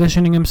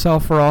 positioning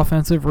himself for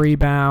offensive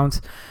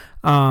rebounds,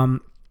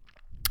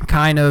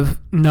 kind of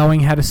knowing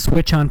how to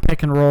switch on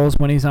pick and rolls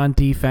when he's on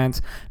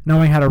defense,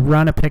 knowing how to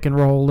run a pick and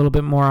roll a little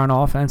bit more on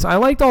offense. I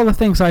liked all the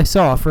things I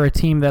saw for a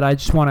team that I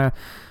just want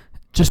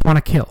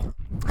to kill.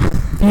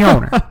 The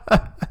owner.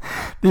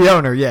 The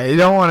owner, yeah. You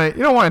don't want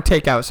to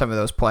take out some of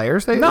those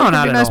players. They not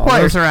be at nice all.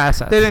 Players. Those are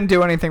assets. They didn't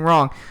do anything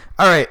wrong.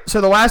 All right, so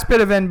the last bit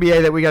of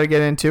NBA that we got to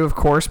get into, of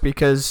course,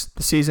 because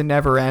the season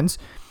never ends.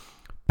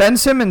 Ben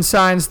Simmons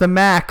signs the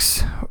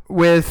max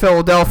with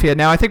Philadelphia.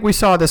 Now, I think we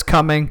saw this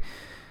coming,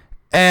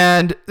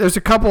 and there's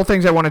a couple of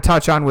things I want to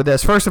touch on with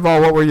this. First of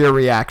all, what were your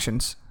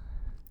reactions?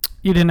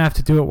 You didn't have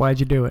to do it. Why'd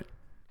you do it?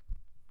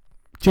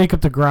 Jacob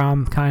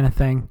deGrom kind of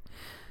thing.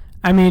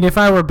 I mean, if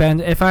I were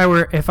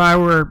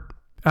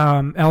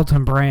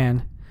Elton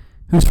Brand,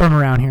 who's from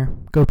around here,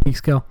 go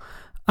Peekskill,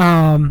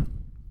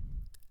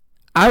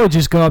 I would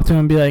just go up to him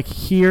and be like,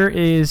 here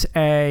is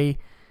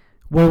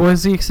what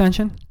was the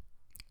extension?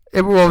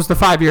 It was the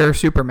 5-year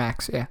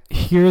Supermax, yeah.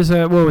 Here's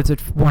what was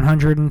it,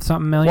 100 and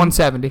something million?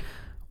 170.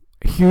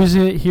 Here's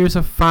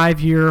a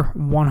 5-year,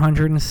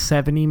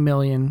 $170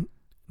 million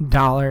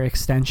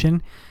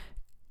extension.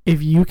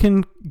 If you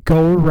can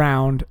go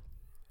around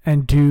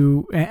and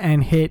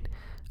hit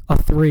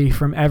a 3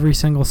 from every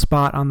single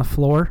spot on the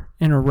floor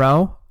in a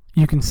row,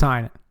 you can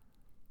sign it.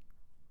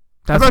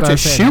 How about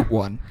just shoot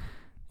one?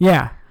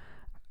 Yeah.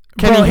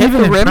 Can he hit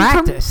the rim in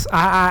practice?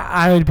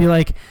 I would be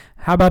like,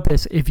 how about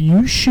this? If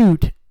you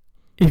shoot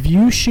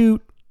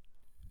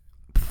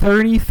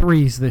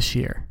 33s this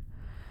year,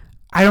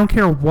 I don't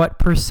care what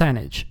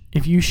percentage.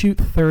 If you shoot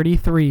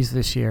 33s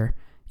this year,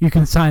 you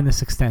can sign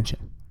this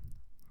extension.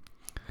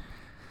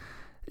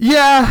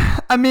 Yeah,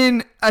 I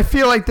mean, I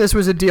feel like this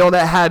was a deal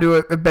that had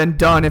to have been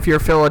done if you're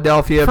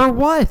Philadelphia. For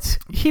what?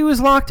 He was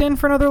locked in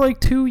for another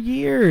 2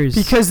 years.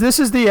 Because this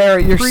is the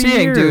era you're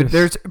seeing, dude.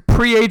 There's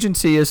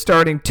pre-agency is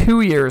starting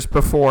 2 years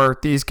before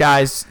these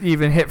guys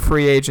even hit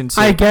free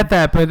agency. I get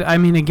that, but I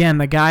mean, again,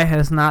 the guy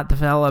has not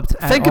developed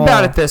at all. Think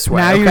about it this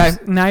way,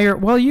 now you're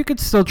well, you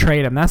could still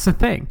trade him. That's the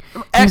thing.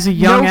 He's a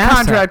young asset. No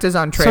contract is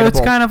untradeable. So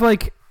it's kind of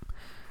like,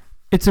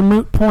 it's a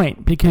moot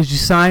point because you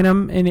sign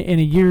him in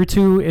a year or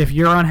two. If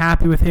you're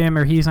unhappy with him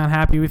or he's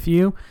unhappy with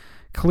you,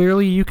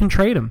 clearly you can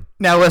trade him.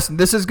 Now listen,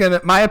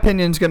 my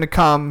opinion's gonna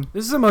come.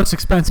 This is the most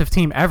expensive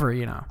team ever,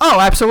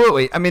 Oh,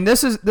 absolutely. I mean,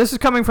 this is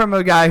coming from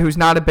a guy who's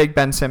not a big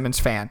Ben Simmons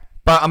fan,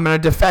 but I'm gonna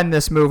defend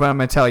this move and I'm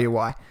gonna tell you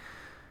why.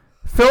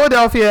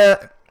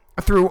 Philadelphia,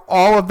 through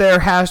all of their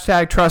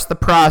 #trust the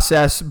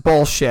process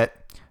bullshit,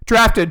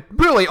 drafted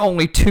really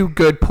only 2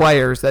 good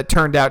players that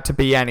turned out to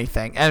be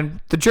anything. And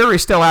the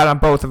jury's still out on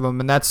both of them,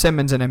 and that's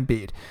Simmons and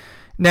Embiid.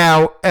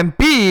 Now,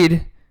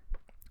 Embiid,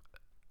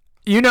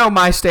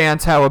 my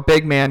stance, how a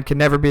big man can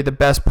never be the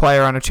best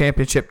player on a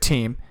championship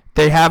team.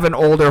 They have an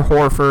older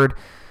Horford.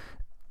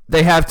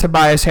 They have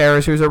Tobias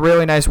Harris, who's a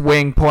really nice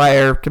wing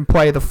player, can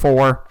play the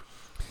 4.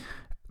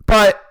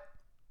 But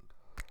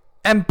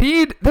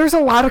Embiid, there's a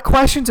lot of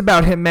questions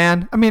about him,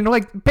 man. I mean,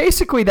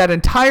 basically that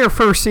entire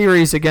first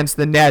series against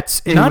the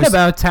Nets. None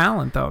about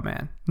talent, though,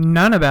 man.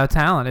 None about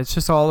talent. It's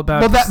just all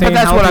about but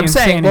that's what I'm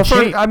saying.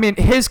 Well, I mean,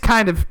 his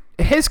kind of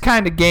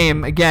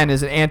game, again,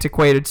 is an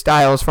antiquated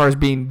style as far as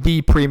being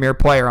the premier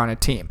player on a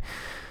team.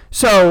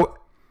 So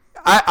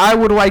I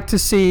would like to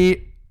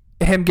see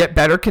him get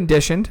better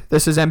conditioned.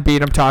 This is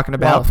Embiid I'm talking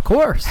about. Well, of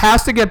course.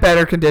 Has to get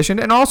better conditioned.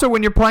 And also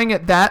when you're playing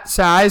at that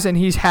size and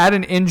he's had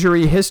an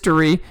injury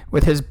history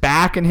with his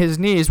back and his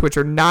knees, which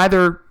are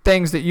neither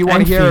things that you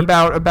want to hear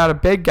about a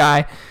big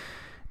guy.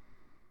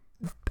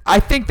 I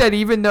think that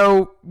even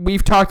though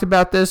we've talked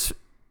about this,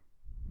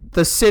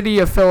 the city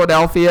of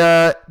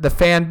Philadelphia, the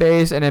fan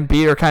base, and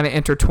Embiid are kind of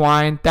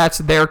intertwined. That's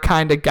their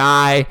kind of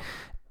guy.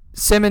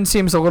 Simmons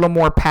seems a little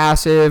more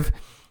passive.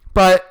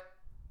 But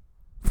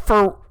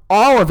for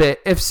all of it,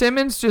 if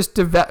Simmons just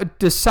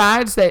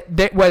decides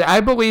that what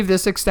I believe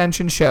this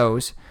extension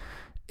shows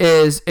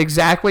is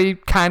exactly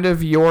kind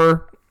of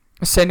your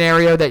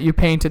scenario that you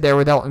painted there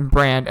with Elton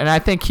Brand. And I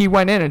think he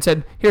went in and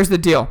said, here's the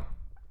deal.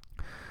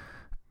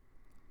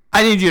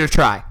 I need you to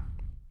try.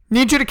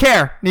 Need you to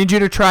care. Need you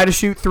to try to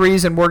shoot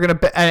threes, and we're going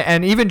to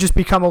and even just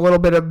become a little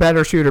bit of a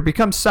better shooter,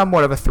 become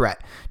somewhat of a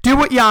threat. Do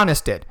what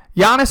Giannis did.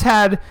 Giannis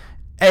had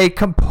a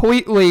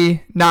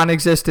completely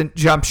non-existent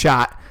jump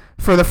shot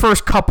for the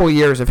first couple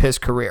years of his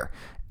career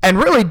and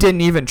really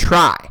didn't even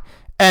try.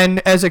 And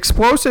as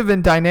explosive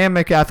and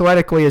dynamic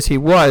athletically as he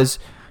was,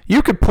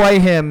 you could play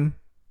him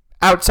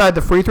outside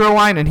the free throw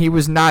line and he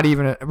was not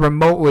even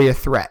remotely a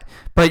threat.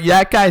 But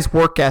that guy's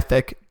work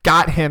ethic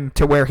got him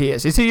to where he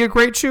is. Is he a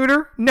great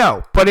shooter?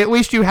 No, but at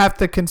least you have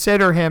to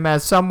consider him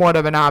as somewhat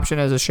of an option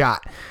as a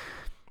shot.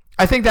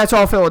 I think that's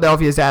all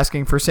Philadelphia is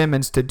asking for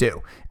Simmons to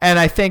do. And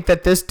I think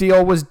that this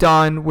deal was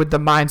done with the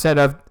mindset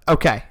of,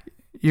 okay,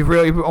 you've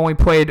really only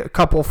played a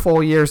couple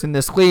full years in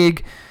this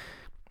league.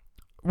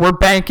 We're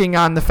banking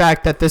on the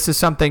fact that this is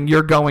something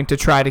you're going to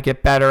try to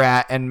get better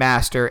at and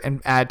master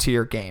and add to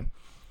your game.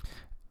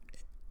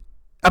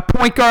 A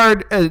point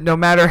guard, no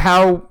matter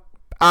how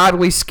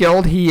oddly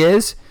skilled he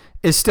is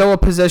still a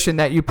position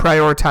that you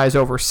prioritize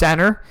over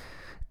center.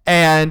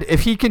 And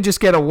if he can just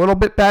get a little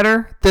bit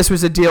better, this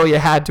was a deal you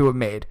had to have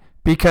made.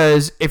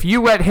 Because if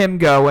you let him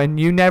go and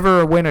you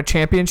never win a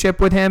championship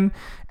with him,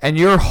 and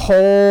your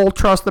whole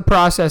trust the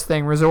process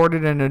thing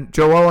resorted in a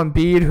Joel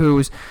Embiid,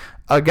 who's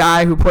a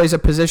guy who plays a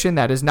position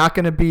that is not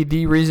going to be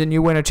the reason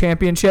you win a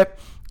championship,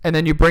 and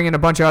then you bring in a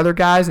bunch of other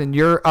guys, and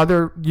your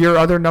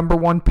other number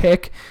one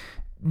pick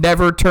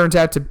never turns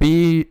out to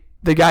be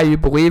the guy you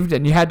believed,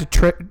 and you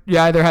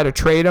either had to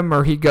trade him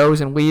or he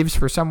goes and leaves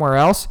for somewhere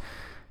else.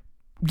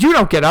 You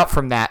don't get up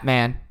from that,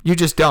 man. You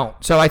just don't.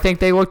 So I think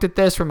they looked at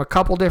this from a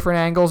couple different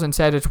angles and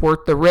said it's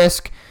worth the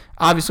risk.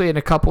 Obviously, in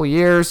a couple of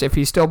years, if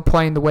he's still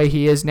playing the way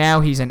he is now,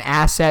 he's an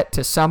asset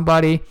to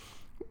somebody.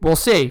 We'll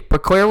see.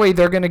 But clearly,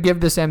 they're going to give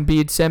this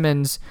Embiid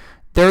Simmons.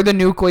 They're the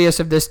nucleus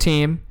of this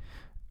team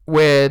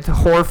with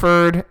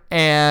Horford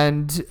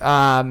and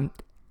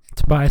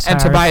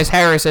Tobias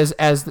Harris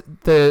as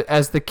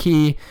the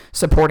key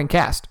supporting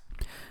cast.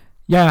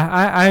 Yeah,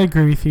 I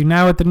agree with you.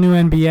 Now with the new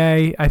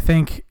NBA, I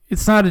think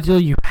it's not a deal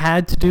you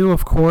had to do,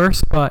 of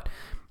course, but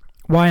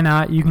why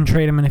not? You can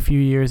trade him in a few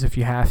years if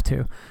you have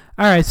to.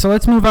 All right, so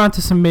let's move on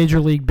to some Major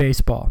League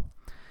Baseball.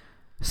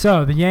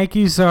 So the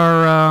Yankees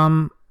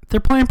are they're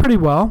playing pretty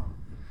well.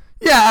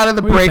 Yeah, out of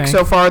the break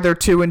so far, they're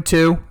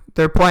 2-2.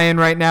 They're playing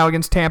right now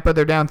against Tampa.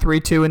 They're down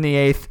 3-2 in the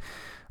 8th.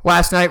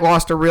 Last night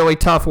lost a really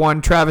tough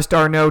one. Travis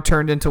d'Arnaud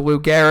turned into Lou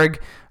Gehrig.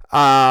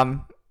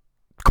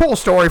 Cool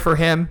story for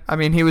him. I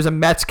mean, he was a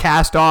Mets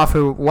cast-off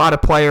who a lot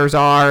of players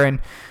are,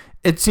 and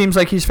it seems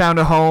like he's found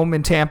a home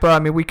in Tampa. I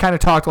mean, we kind of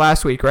talked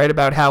last week, right,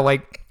 about how,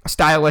 like,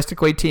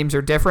 stylistically teams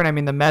are different. I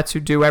mean, the Mets who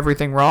do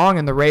everything wrong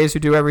and the Rays who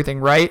do everything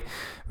right.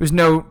 It was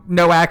no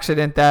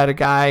accident that a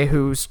guy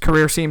whose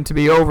career seemed to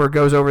be over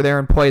goes over there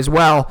and plays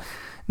well.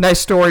 Nice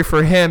story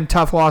for him.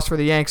 Tough loss for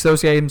the Yanks.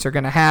 Those games are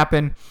going to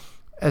happen,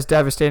 as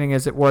devastating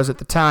as it was at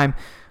the time.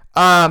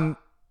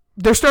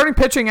 Their starting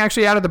pitching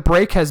actually out of the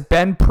break has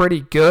been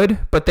pretty good,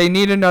 but they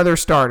need another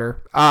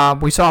starter.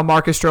 We saw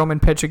Marcus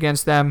Stroman pitch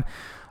against them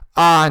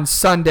on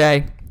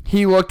Sunday.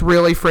 He looked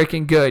really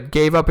freaking good.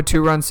 Gave up a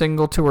 2-run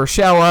single to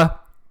Urshela.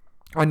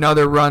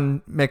 Another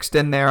run mixed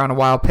in there on a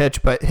wild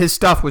pitch, but his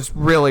stuff was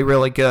really,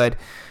 really good.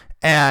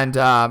 And,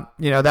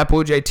 that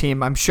Blue Jay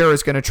team, I'm sure,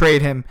 is going to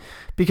trade him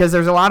because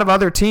there's a lot of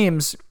other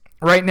teams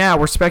right now.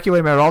 We're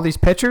speculating about all these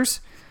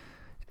pitchers.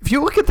 If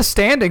you look at the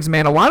standings,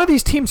 man, a lot of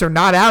these teams are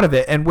not out of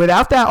it. And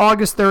without that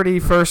August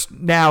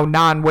 31st now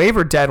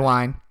non-waiver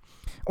deadline,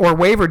 or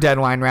waiver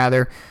deadline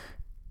rather,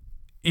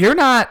 you're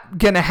not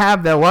going to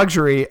have the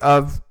luxury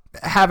of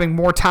having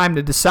more time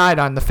to decide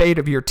on the fate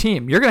of your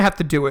team. You're going to have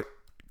to do it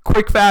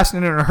quick, fast,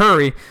 and in a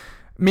hurry,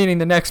 meaning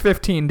the next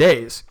 15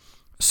 days.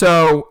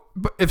 So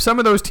if some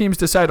of those teams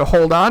decide to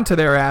hold on to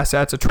their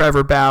assets, a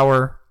Trevor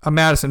Bauer, a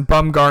Madison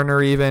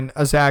Bumgarner even,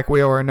 a Zach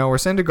Wheeler, a Noah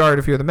Syndergaard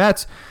if you're the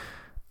Mets,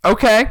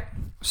 okay,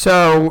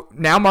 so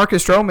now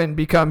Marcus Stroman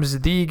becomes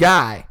the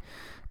guy.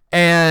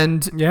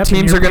 And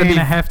teams are going to be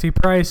a hefty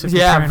price.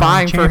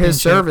 Vying for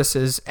his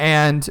services.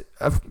 And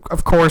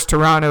of course,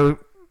 Toronto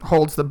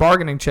holds the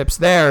bargaining chips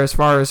there as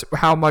far as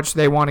how much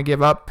they want to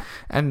give up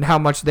and how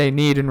much they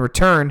need in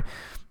return.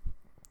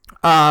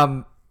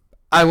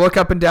 I look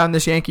up and down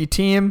this Yankee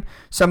team.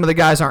 Some of the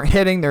guys aren't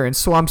hitting. They're in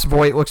slumps.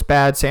 Voit looks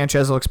bad.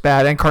 Sanchez looks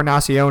bad.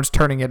 Encarnacion's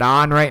turning it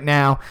on right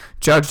now.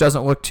 Judge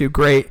doesn't look too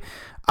great.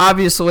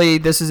 Obviously,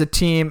 this is a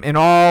team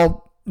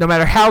no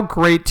matter how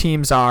great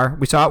teams are.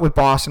 We saw it with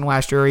Boston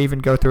last year, even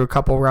go through a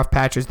couple rough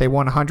patches. They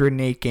won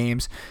 108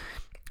 games.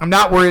 I'm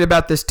not worried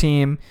about this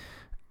team.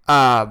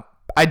 I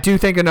do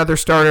think another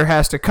starter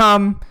has to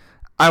come.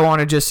 I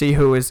want to just see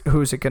who's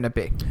it going to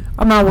be.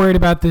 I'm not worried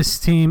about this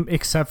team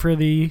except for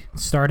the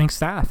starting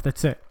staff.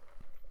 That's it.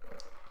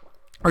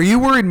 Are you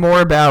worried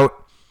more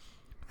about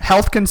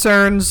health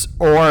concerns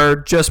or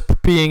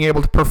just being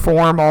able to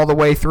perform all the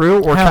way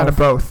through, or kind of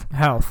both?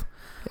 Health.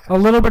 A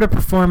little bit of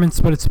performance,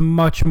 but it's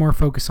much more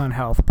focused on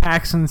health.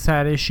 Paxton's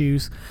had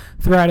issues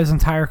throughout his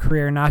entire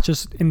career, not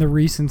just in the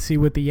recency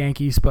with the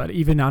Yankees, but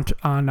even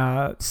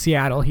on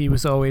Seattle. He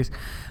was always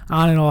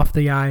on and off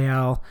the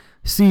IL.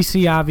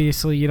 CC,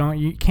 obviously,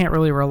 you can't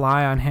really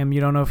rely on him. You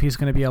don't know if he's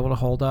going to be able to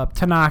hold up.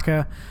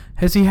 Tanaka,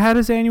 has he had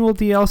his annual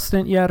DL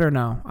stint yet or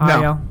no?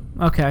 No. IL?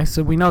 Okay,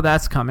 so we know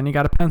that's coming. You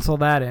got to pencil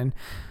that in.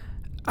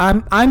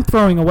 I'm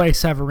throwing away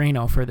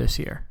Severino for this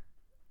year.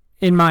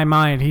 In my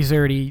mind, he's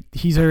already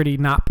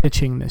not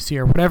pitching this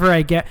year. Whatever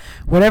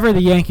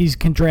the Yankees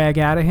can drag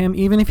out of him,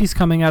 even if he's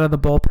coming out of the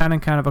bullpen in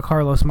kind of a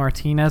Carlos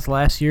Martinez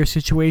last year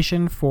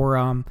situation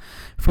for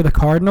the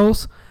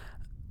Cardinals,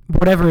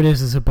 whatever it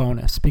is a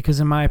bonus, because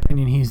in my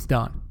opinion, he's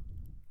done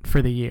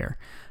for the year.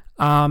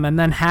 And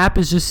then Happ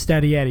is just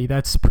steady Eddie.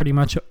 That's pretty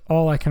much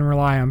all I can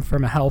rely on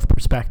from a health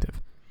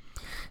perspective.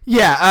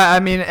 Yeah, I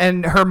mean,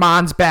 and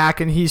Herman's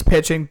back and he's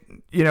pitching,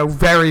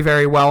 very,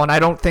 very well. And I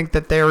don't think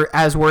that they're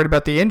as worried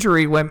about the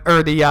injury limit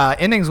or the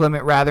innings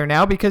limit rather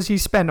now, because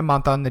he's spent a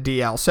month on the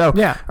DL. So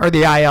or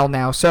the IL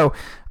now. So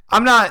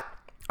I'm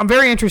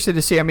very interested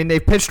to see. I mean,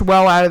 they've pitched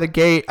well out of the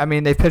gate. I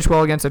mean, they've pitched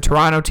well against a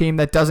Toronto team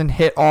that doesn't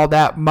hit all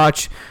that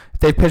much.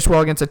 They've pitched well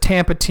against a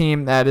Tampa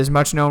team that is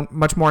much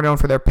more known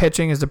for their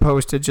pitching as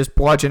opposed to just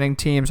bludgeoning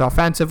teams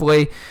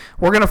offensively.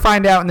 We're going to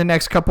find out in the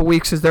next couple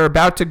weeks as they're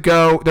about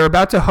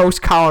to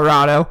host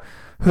Colorado,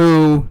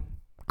 who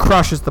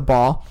crushes the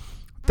ball.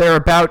 They're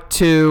about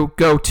to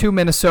go to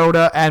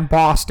Minnesota and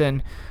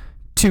Boston,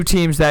 two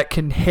teams that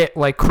can hit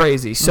like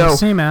crazy. So we'll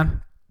see,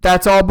 man.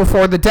 That's all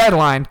before the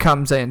deadline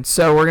comes in.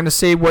 So we're going to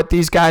see what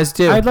these guys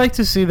do. I'd like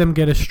to see them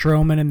get a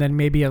Stroman and then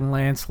maybe a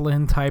Lance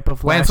Lynn type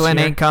of Lance Lynn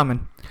ain't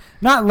coming.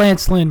 Not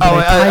Lance Lynn,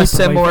 but a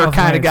similar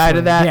kind of guy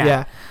to that?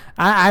 Yeah.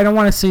 I don't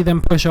want to see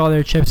them push all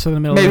their chips to the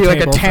middle of the table.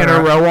 Maybe like a Tanner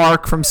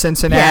Roark from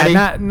Cincinnati.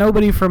 Yeah,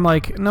 nobody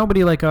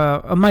like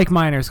a Mike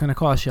Minor is going to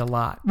cost you a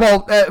lot.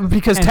 Well,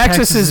 because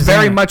Texas is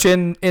very much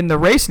in the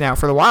race now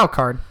for the wild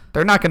card.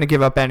 They're not going to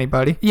give up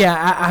anybody.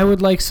 Yeah, I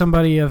would like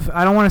somebody of,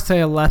 I don't want to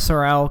say a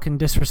lesser elk and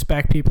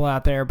disrespect people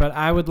out there, but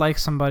I would like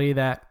somebody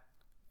that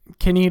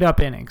can eat up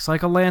innings,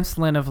 like a Lance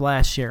Lynn of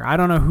last year. I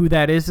don't know who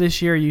that is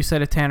this year. You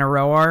said a Tanner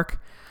Roark.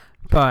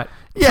 But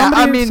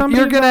yeah,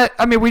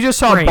 we just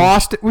saw range.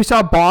 Boston. We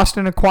saw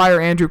Boston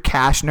acquire Andrew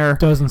Cashner.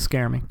 Doesn't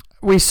scare me.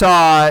 We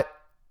saw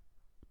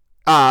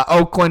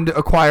Oakland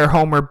acquire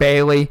Homer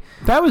Bailey.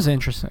 That was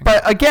interesting.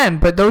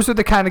 But those are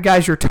the kind of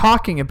guys you're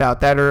talking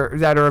about that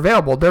are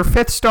available. They're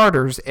fifth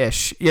starters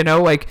ish.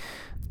 Like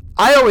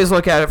I always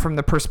look at it from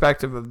the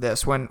perspective of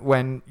this: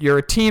 when you're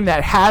a team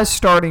that has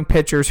starting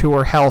pitchers who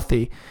are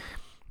healthy.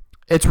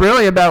 It's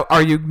really about,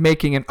 are you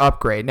making an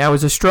upgrade? Now,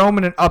 is a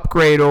Stroman an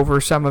upgrade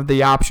over some of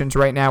the options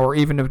right now, or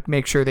even to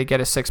make sure they get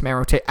a 6-man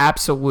rotation?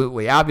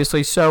 Absolutely.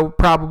 Obviously, so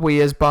probably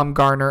is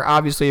Bumgarner.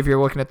 Obviously, if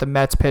you're looking at the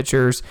Mets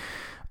pitchers,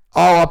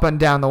 all up and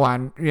down the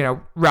line,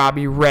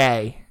 Robbie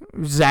Ray,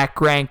 Zach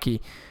Greinke.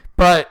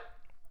 But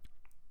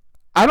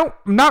I'm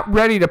not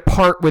ready to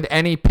part with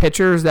any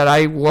pitchers that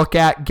I look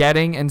at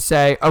getting and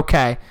say,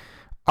 okay,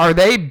 are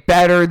they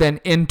better than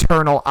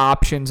internal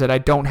options that I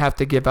don't have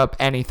to give up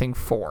anything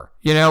for?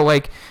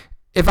 Like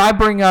if I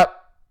bring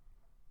up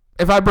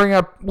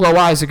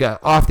Loaizaga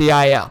off the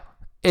IL,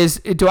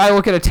 do I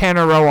look at a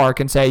Tanner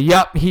Roark and say,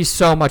 yep, he's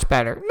so much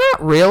better?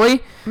 Not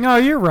really. No,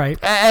 you're right.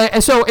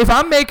 And so if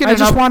I'm making I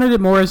just wanted it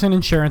more as an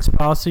insurance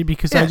policy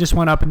because I just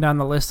went up and down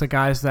the list of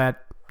guys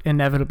that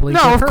inevitably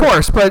No, of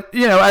course. But,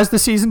 as the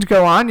seasons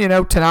go on,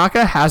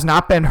 Tanaka has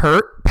not been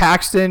hurt.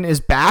 Paxton is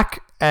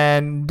back.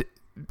 And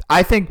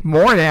I think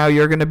more now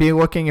you're going to be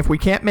looking, if we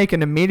can't make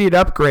an immediate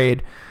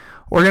upgrade,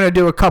 we're going to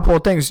do a couple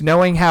of things.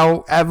 Knowing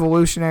how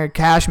evolutionary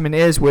Cashman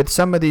is with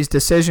some of these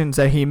decisions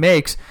that he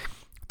makes,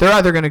 they're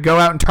either going to go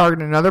out and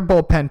target another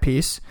bullpen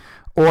piece,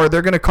 or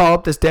they're going to call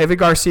up this David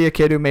Garcia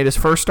kid who made his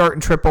first start in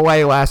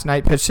AAA last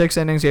night, pitched 6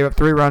 innings, gave up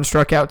 3 runs,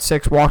 struck out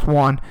 6, walked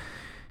 1.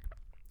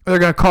 They're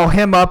going to call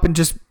him up and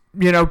just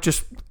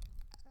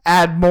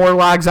add more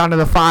logs onto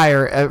the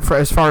fire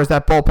as far as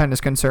that bullpen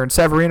is concerned.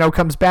 Severino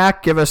comes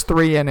back, give us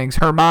 3 innings.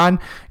 Herman,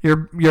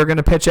 you're going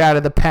to pitch out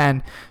of the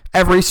pen.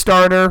 Every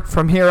starter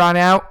from here on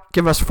out,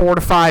 give us 4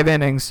 to 5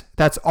 innings.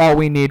 That's all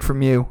we need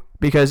from you,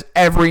 because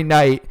every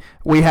night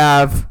we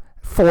have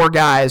 4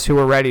 guys who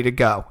are ready to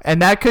go.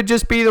 And that could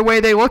just be the way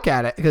they look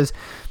at it, because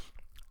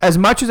as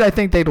much as I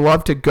think they'd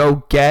love to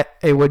go get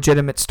a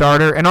legitimate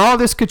starter, and all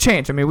this could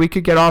change. I mean, we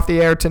could get off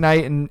the air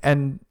tonight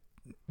and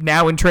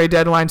now in trade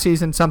deadline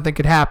season, something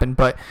could happen.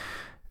 But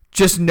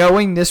just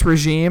knowing this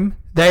regime,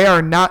 they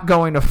are not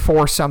going to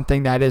force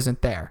something that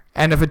isn't there.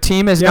 And if a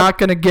team is not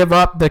going to give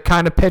up the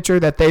kind of pitcher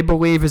that they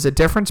believe is a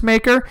difference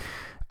maker,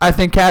 I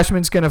think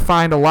Cashman's going to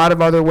find a lot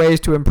of other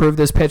ways to improve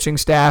this pitching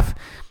staff.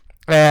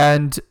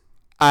 And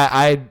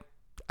I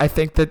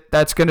think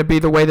that's going to be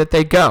the way that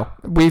they go.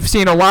 We've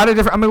seen a lot of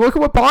different... I mean, look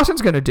at what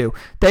Boston's going to do.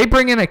 They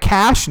bring in a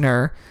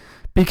Cashner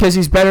because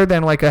he's better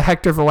than like a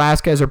Hector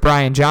Velasquez or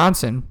Brian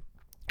Johnson.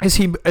 Is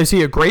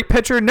he a great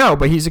pitcher? No,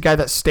 but he's a guy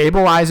that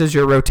stabilizes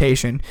your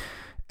rotation.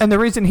 And the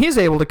reason he's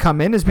able to come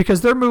in is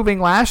because they're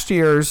moving last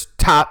year's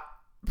top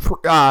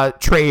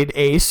trade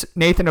ace,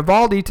 Nathan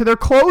Eovaldi, to their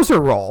closer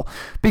role,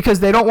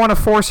 because they don't want to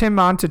force him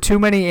onto too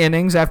many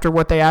innings after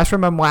what they asked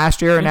from him last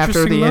year and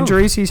after the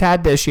injuries he's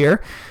had this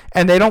year.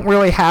 And they don't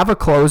really have a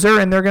closer,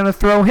 and they're going to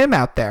throw him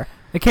out there.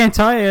 I can't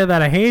tell you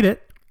that I hate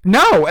it.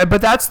 No,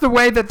 but that's the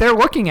way that they're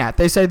looking at.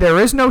 They say there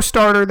is no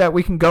starter that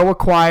we can go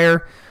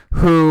acquire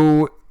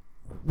who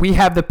we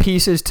have the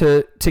pieces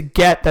to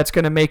get that's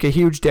going to make a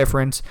huge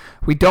difference.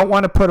 We don't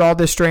want to put all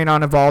this strain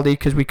on Eovaldi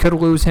because we could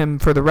lose him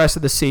for the rest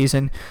of the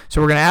season.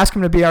 So we're going to ask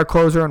him to be our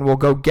closer, and we'll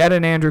go get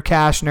an Andrew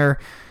Cashner.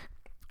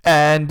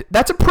 And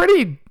that's a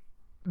pretty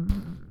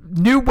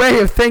new way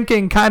of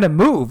thinking kind of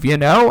move,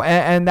 and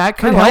that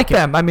could help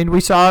them. I mean,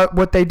 we saw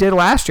what they did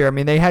last year. I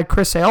mean, they had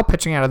Chris Sale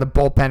pitching out of the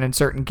bullpen in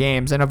certain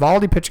games and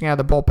Eovaldi pitching out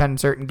of the bullpen in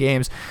certain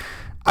games.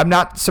 I'm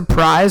not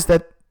surprised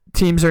that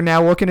teams are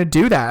now looking to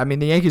do that. I mean,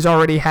 the Yankees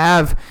already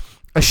have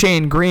a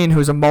Shane Green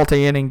who's a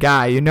multi-inning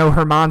guy.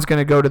 Herman's going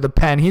to go to the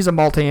pen. He's a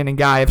multi-inning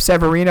guy. If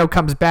Severino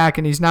comes back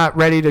and he's not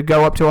ready to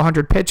go up to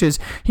 100 pitches,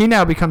 he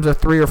now becomes a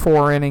 3 or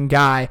 4 inning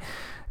guy.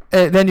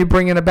 Then you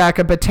bring in a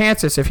backup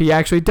Betances if he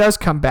actually does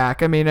come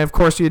back. I mean, of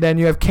course, you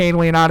have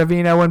Kahnle and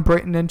Ottavino and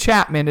Britton and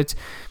Chapman.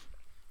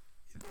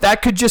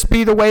 That could just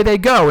be the way they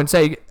go and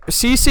say,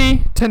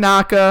 CC,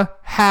 Tanaka,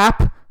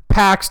 Happ,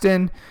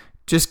 Paxton,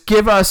 just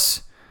give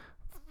us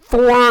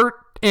 4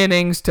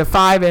 innings to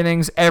 5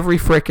 innings every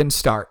frickin'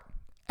 start,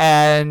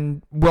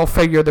 and we'll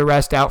figure the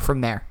rest out from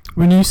there.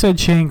 When you said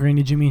Shane Green,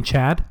 did you mean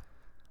Chad?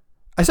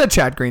 I said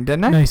Chad Green,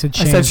 didn't I? No, you said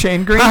Shane. I said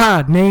Shane Green.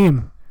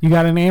 Name. You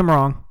got a name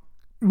wrong.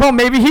 Well,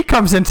 maybe he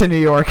comes into New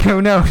York.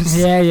 Who knows?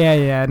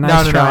 Yeah.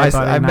 Nice try,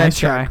 buddy. I meant nice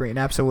Chad try. Green,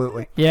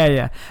 absolutely.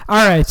 Yeah.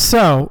 All right,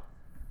 so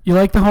you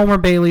like the Homer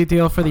Bailey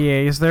deal for the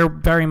A's. They're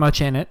very much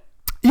in it.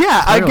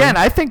 Yeah, Clearly. Again,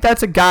 I think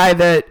that's a guy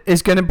that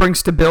is going to bring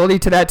stability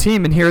to that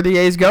team. And here the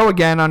A's go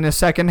again on the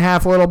second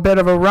half, a little bit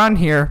of a run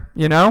here,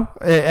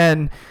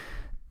 And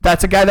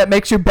that's a guy that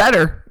makes you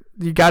better.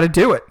 You got to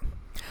do it.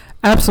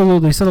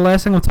 Absolutely. So the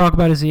last thing we'll talk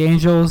about is the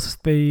Angels.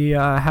 They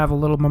have a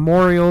little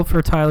memorial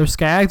for Tyler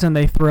Skaggs, and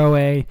they throw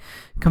a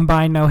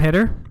combined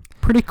no-hitter.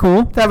 Pretty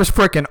cool. That was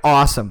freaking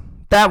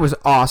awesome. That was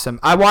awesome.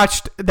 I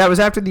watched, that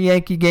was after the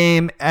Yankee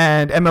game,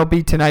 and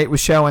MLB Tonight was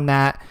showing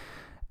that.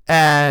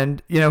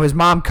 And, his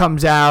mom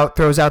comes out,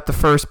 throws out the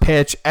first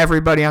pitch.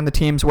 Everybody on the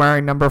team's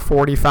wearing number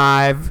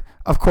 45.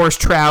 Of course,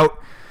 Trout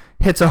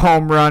hits a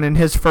home run in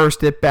his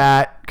first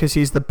at-bat because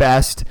he's the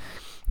best.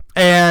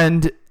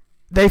 And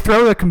they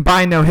throw the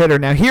combined no-hitter.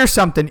 Now, here's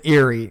something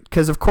eerie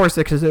because, of course,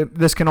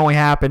 this can only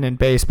happen in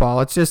baseball.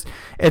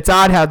 It's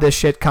odd how this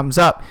shit comes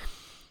up.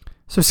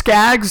 So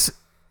Skaggs,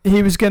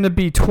 he was going to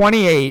be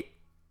 28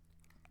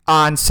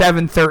 on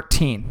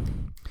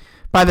 7/13.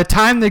 By the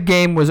time the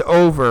game was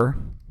over,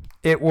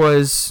 it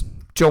was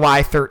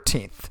July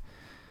 13th.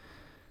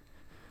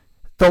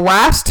 The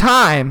last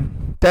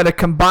time that a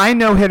combined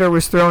no-hitter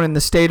was thrown in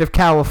the state of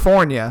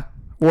California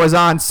was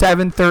on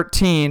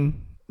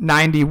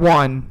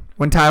 7/13/91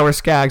 when Tyler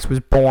Skaggs was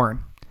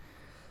born.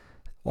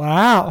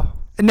 Wow.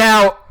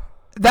 Now,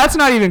 that's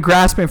not even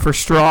grasping for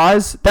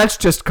straws. That's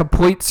just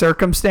complete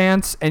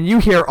circumstance. And you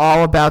hear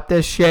all about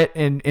this shit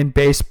in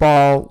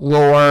baseball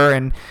lore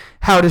and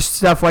how does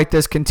stuff like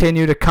this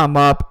continue to come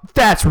up.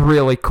 That's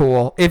really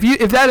cool.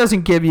 If that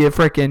doesn't give you a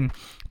freaking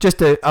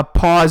just a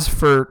pause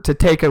to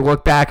take a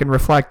look back and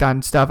reflect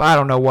on stuff, I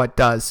don't know what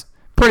does.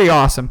 Pretty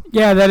awesome.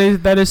 Yeah,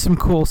 that is some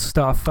cool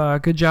stuff.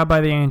 Good job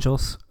by the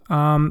Angels.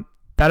 That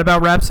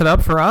about wraps it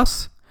up for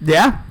us.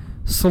 Yeah.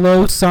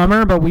 Slow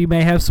summer, but we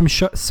may have some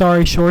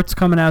sorry shorts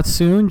coming out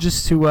soon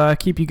just to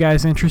keep you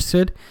guys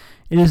interested.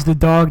 It is the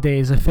dog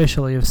days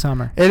officially of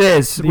summer. It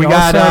is. The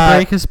All-Star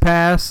break has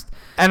passed.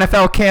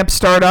 NFL camp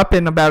start up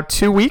in about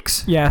 2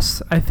 weeks.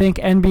 Yes, I think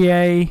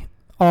NBA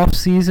off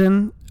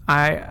season.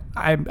 I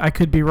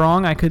could be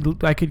wrong. I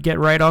could get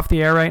right off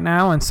the air right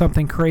now, and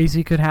something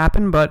crazy could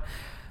happen. But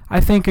I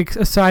think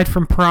aside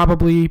from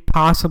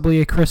possibly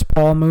a Chris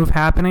Paul move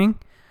happening,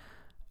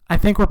 I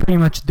think we're pretty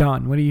much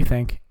done. What do you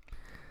think?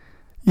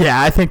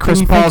 Yeah, I think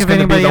Chris Paul's going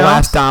to be the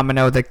last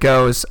domino that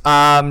goes.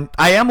 I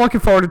am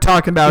looking forward to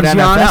talking about NFL. Is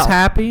Giannis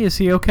happy? Is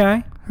he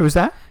okay? Who's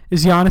that?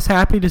 Is Giannis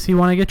happy? Does he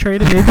want to get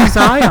traded? Maybe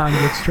Zion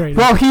gets traded.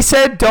 Well, he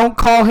said don't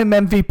call him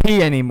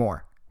MVP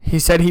anymore. He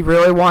said he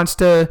really wants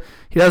to.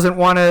 He doesn't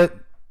want to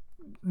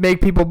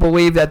make people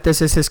believe that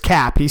this is his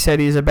cap. He said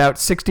he's about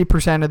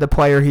 60% of the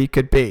player he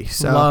could be.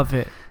 So. Love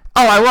it.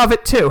 Oh, I love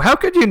it too. How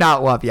could you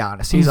not love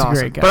Giannis? He's awesome. A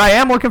great guy. But I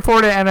am looking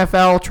forward to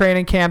NFL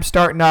training camp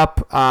starting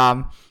up.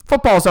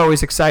 Football's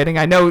always exciting.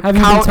 I know. Have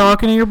you been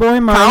talking to your boy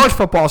Mike? College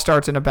football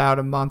starts in about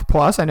a month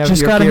plus. I know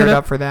you're geared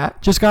up for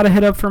that. Just got to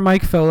hit up for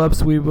Mike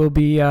Phillips. We will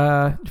be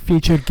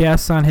featured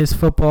guests on his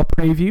football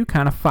preview.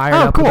 Kind of fired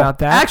up about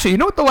that. Actually, you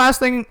know what? The last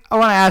thing I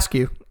want to ask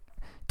you: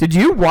 did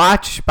you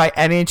watch by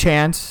any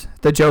chance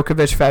the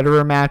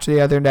Djokovic-Federer match the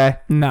other day?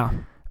 No.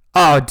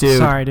 Oh, dude.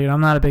 Sorry, dude.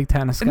 I'm not a big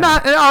tennis guy. No,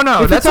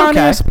 if that's it's on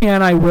okay.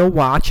 ESPN, I will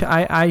watch.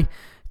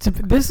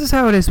 This is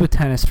how it is with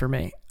tennis for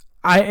me.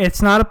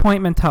 It's not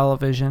appointment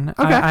television.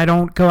 Okay. I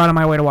don't go out of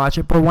my way to watch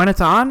it, but when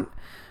it's on,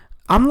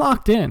 I'm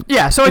locked in.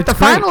 Yeah, so at the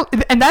final,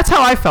 and that's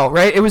how I felt,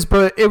 right? It was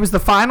the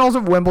finals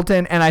of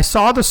Wimbledon, and I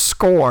saw the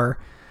score,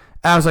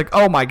 and I was like,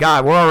 oh my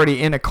God, we're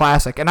already in a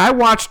classic. And I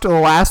watched the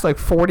last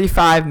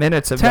 45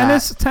 minutes of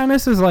that.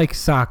 Tennis is like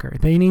soccer.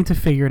 They need to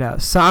figure it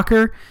out.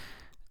 Soccer,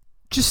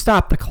 just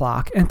stop the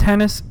clock, and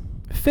tennis,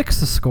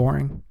 fix the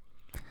scoring.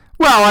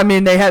 Well, I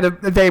mean,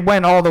 they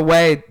went all the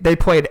way. They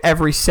played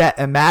every set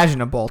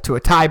imaginable to a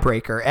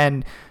tiebreaker,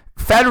 and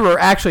Federer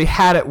actually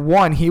had it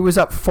won. He was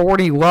up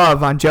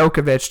 40-love on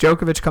Djokovic.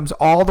 Djokovic comes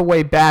all the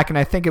way back, and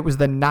I think it was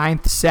the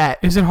 9th set.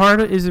 Is it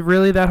hard? Is it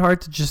really that hard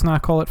to just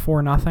not call it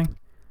 4-0?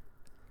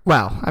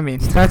 Well, I mean,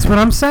 that's what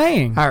I'm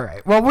saying. All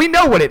right. Well, we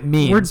know what it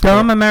means. We're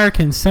dumb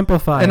Americans.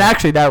 Simplify. And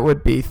actually, that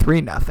would be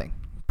 3-0.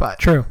 But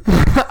true.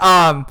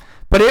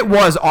 But it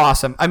was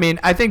awesome. I mean,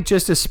 I think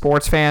just as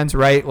sports fans,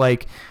 right?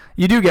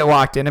 You do get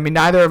locked in. I mean,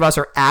 neither of us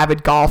are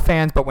avid golf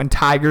fans, but when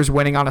Tiger's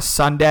winning on a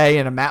Sunday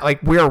and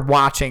we're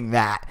watching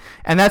that.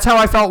 And that's how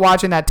I felt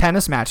watching that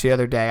tennis match the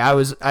other day.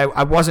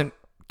 I wasn't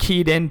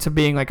keyed into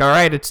being all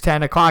right, it's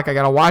 10 o'clock. I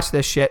got to watch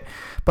this shit.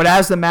 But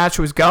as the match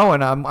was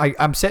going,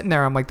 I'm sitting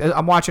there.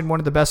 I'm watching one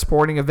of the best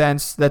sporting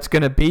events that's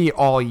going to be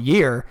all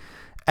year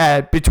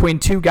between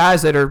two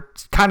guys that are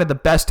kind of the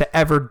best to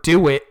ever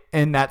do it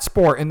in that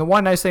sport. And the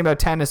one nice thing about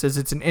tennis is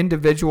it's an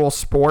individual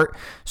sport.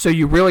 So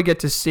you really get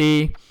to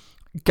see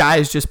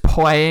guys just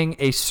playing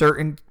a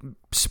certain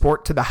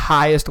sport to the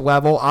highest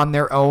level on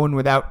their own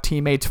without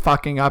teammates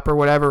fucking up or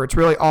whatever. It's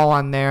really all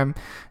on them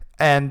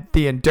and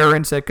the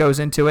endurance that goes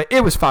into it.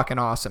 It was fucking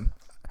awesome.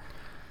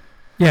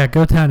 Yeah,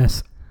 go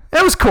tennis.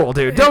 It was cool,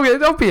 dude.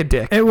 Don't be a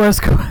dick. It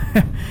was cool.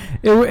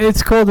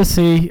 It's cool to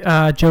see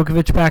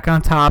Djokovic back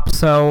on top.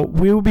 So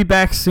we will be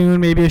back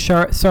soon. Maybe a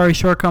sorry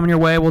short coming your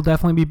way. We'll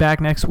definitely be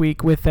back next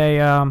week with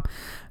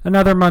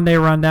another Monday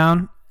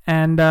rundown.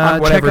 And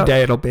on whatever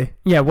day it'll be.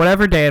 Yeah,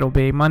 whatever day it'll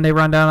be. Monday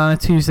rundown on a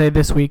Tuesday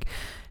this week.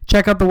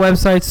 Check out the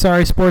website,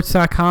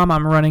 sorrysports.com.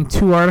 I'm running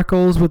 2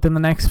 articles within the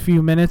next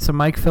few minutes, a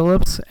Mike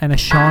Phillips and a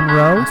Sean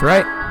Rowe. That's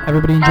right.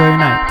 Everybody enjoy your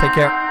night. Take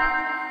care.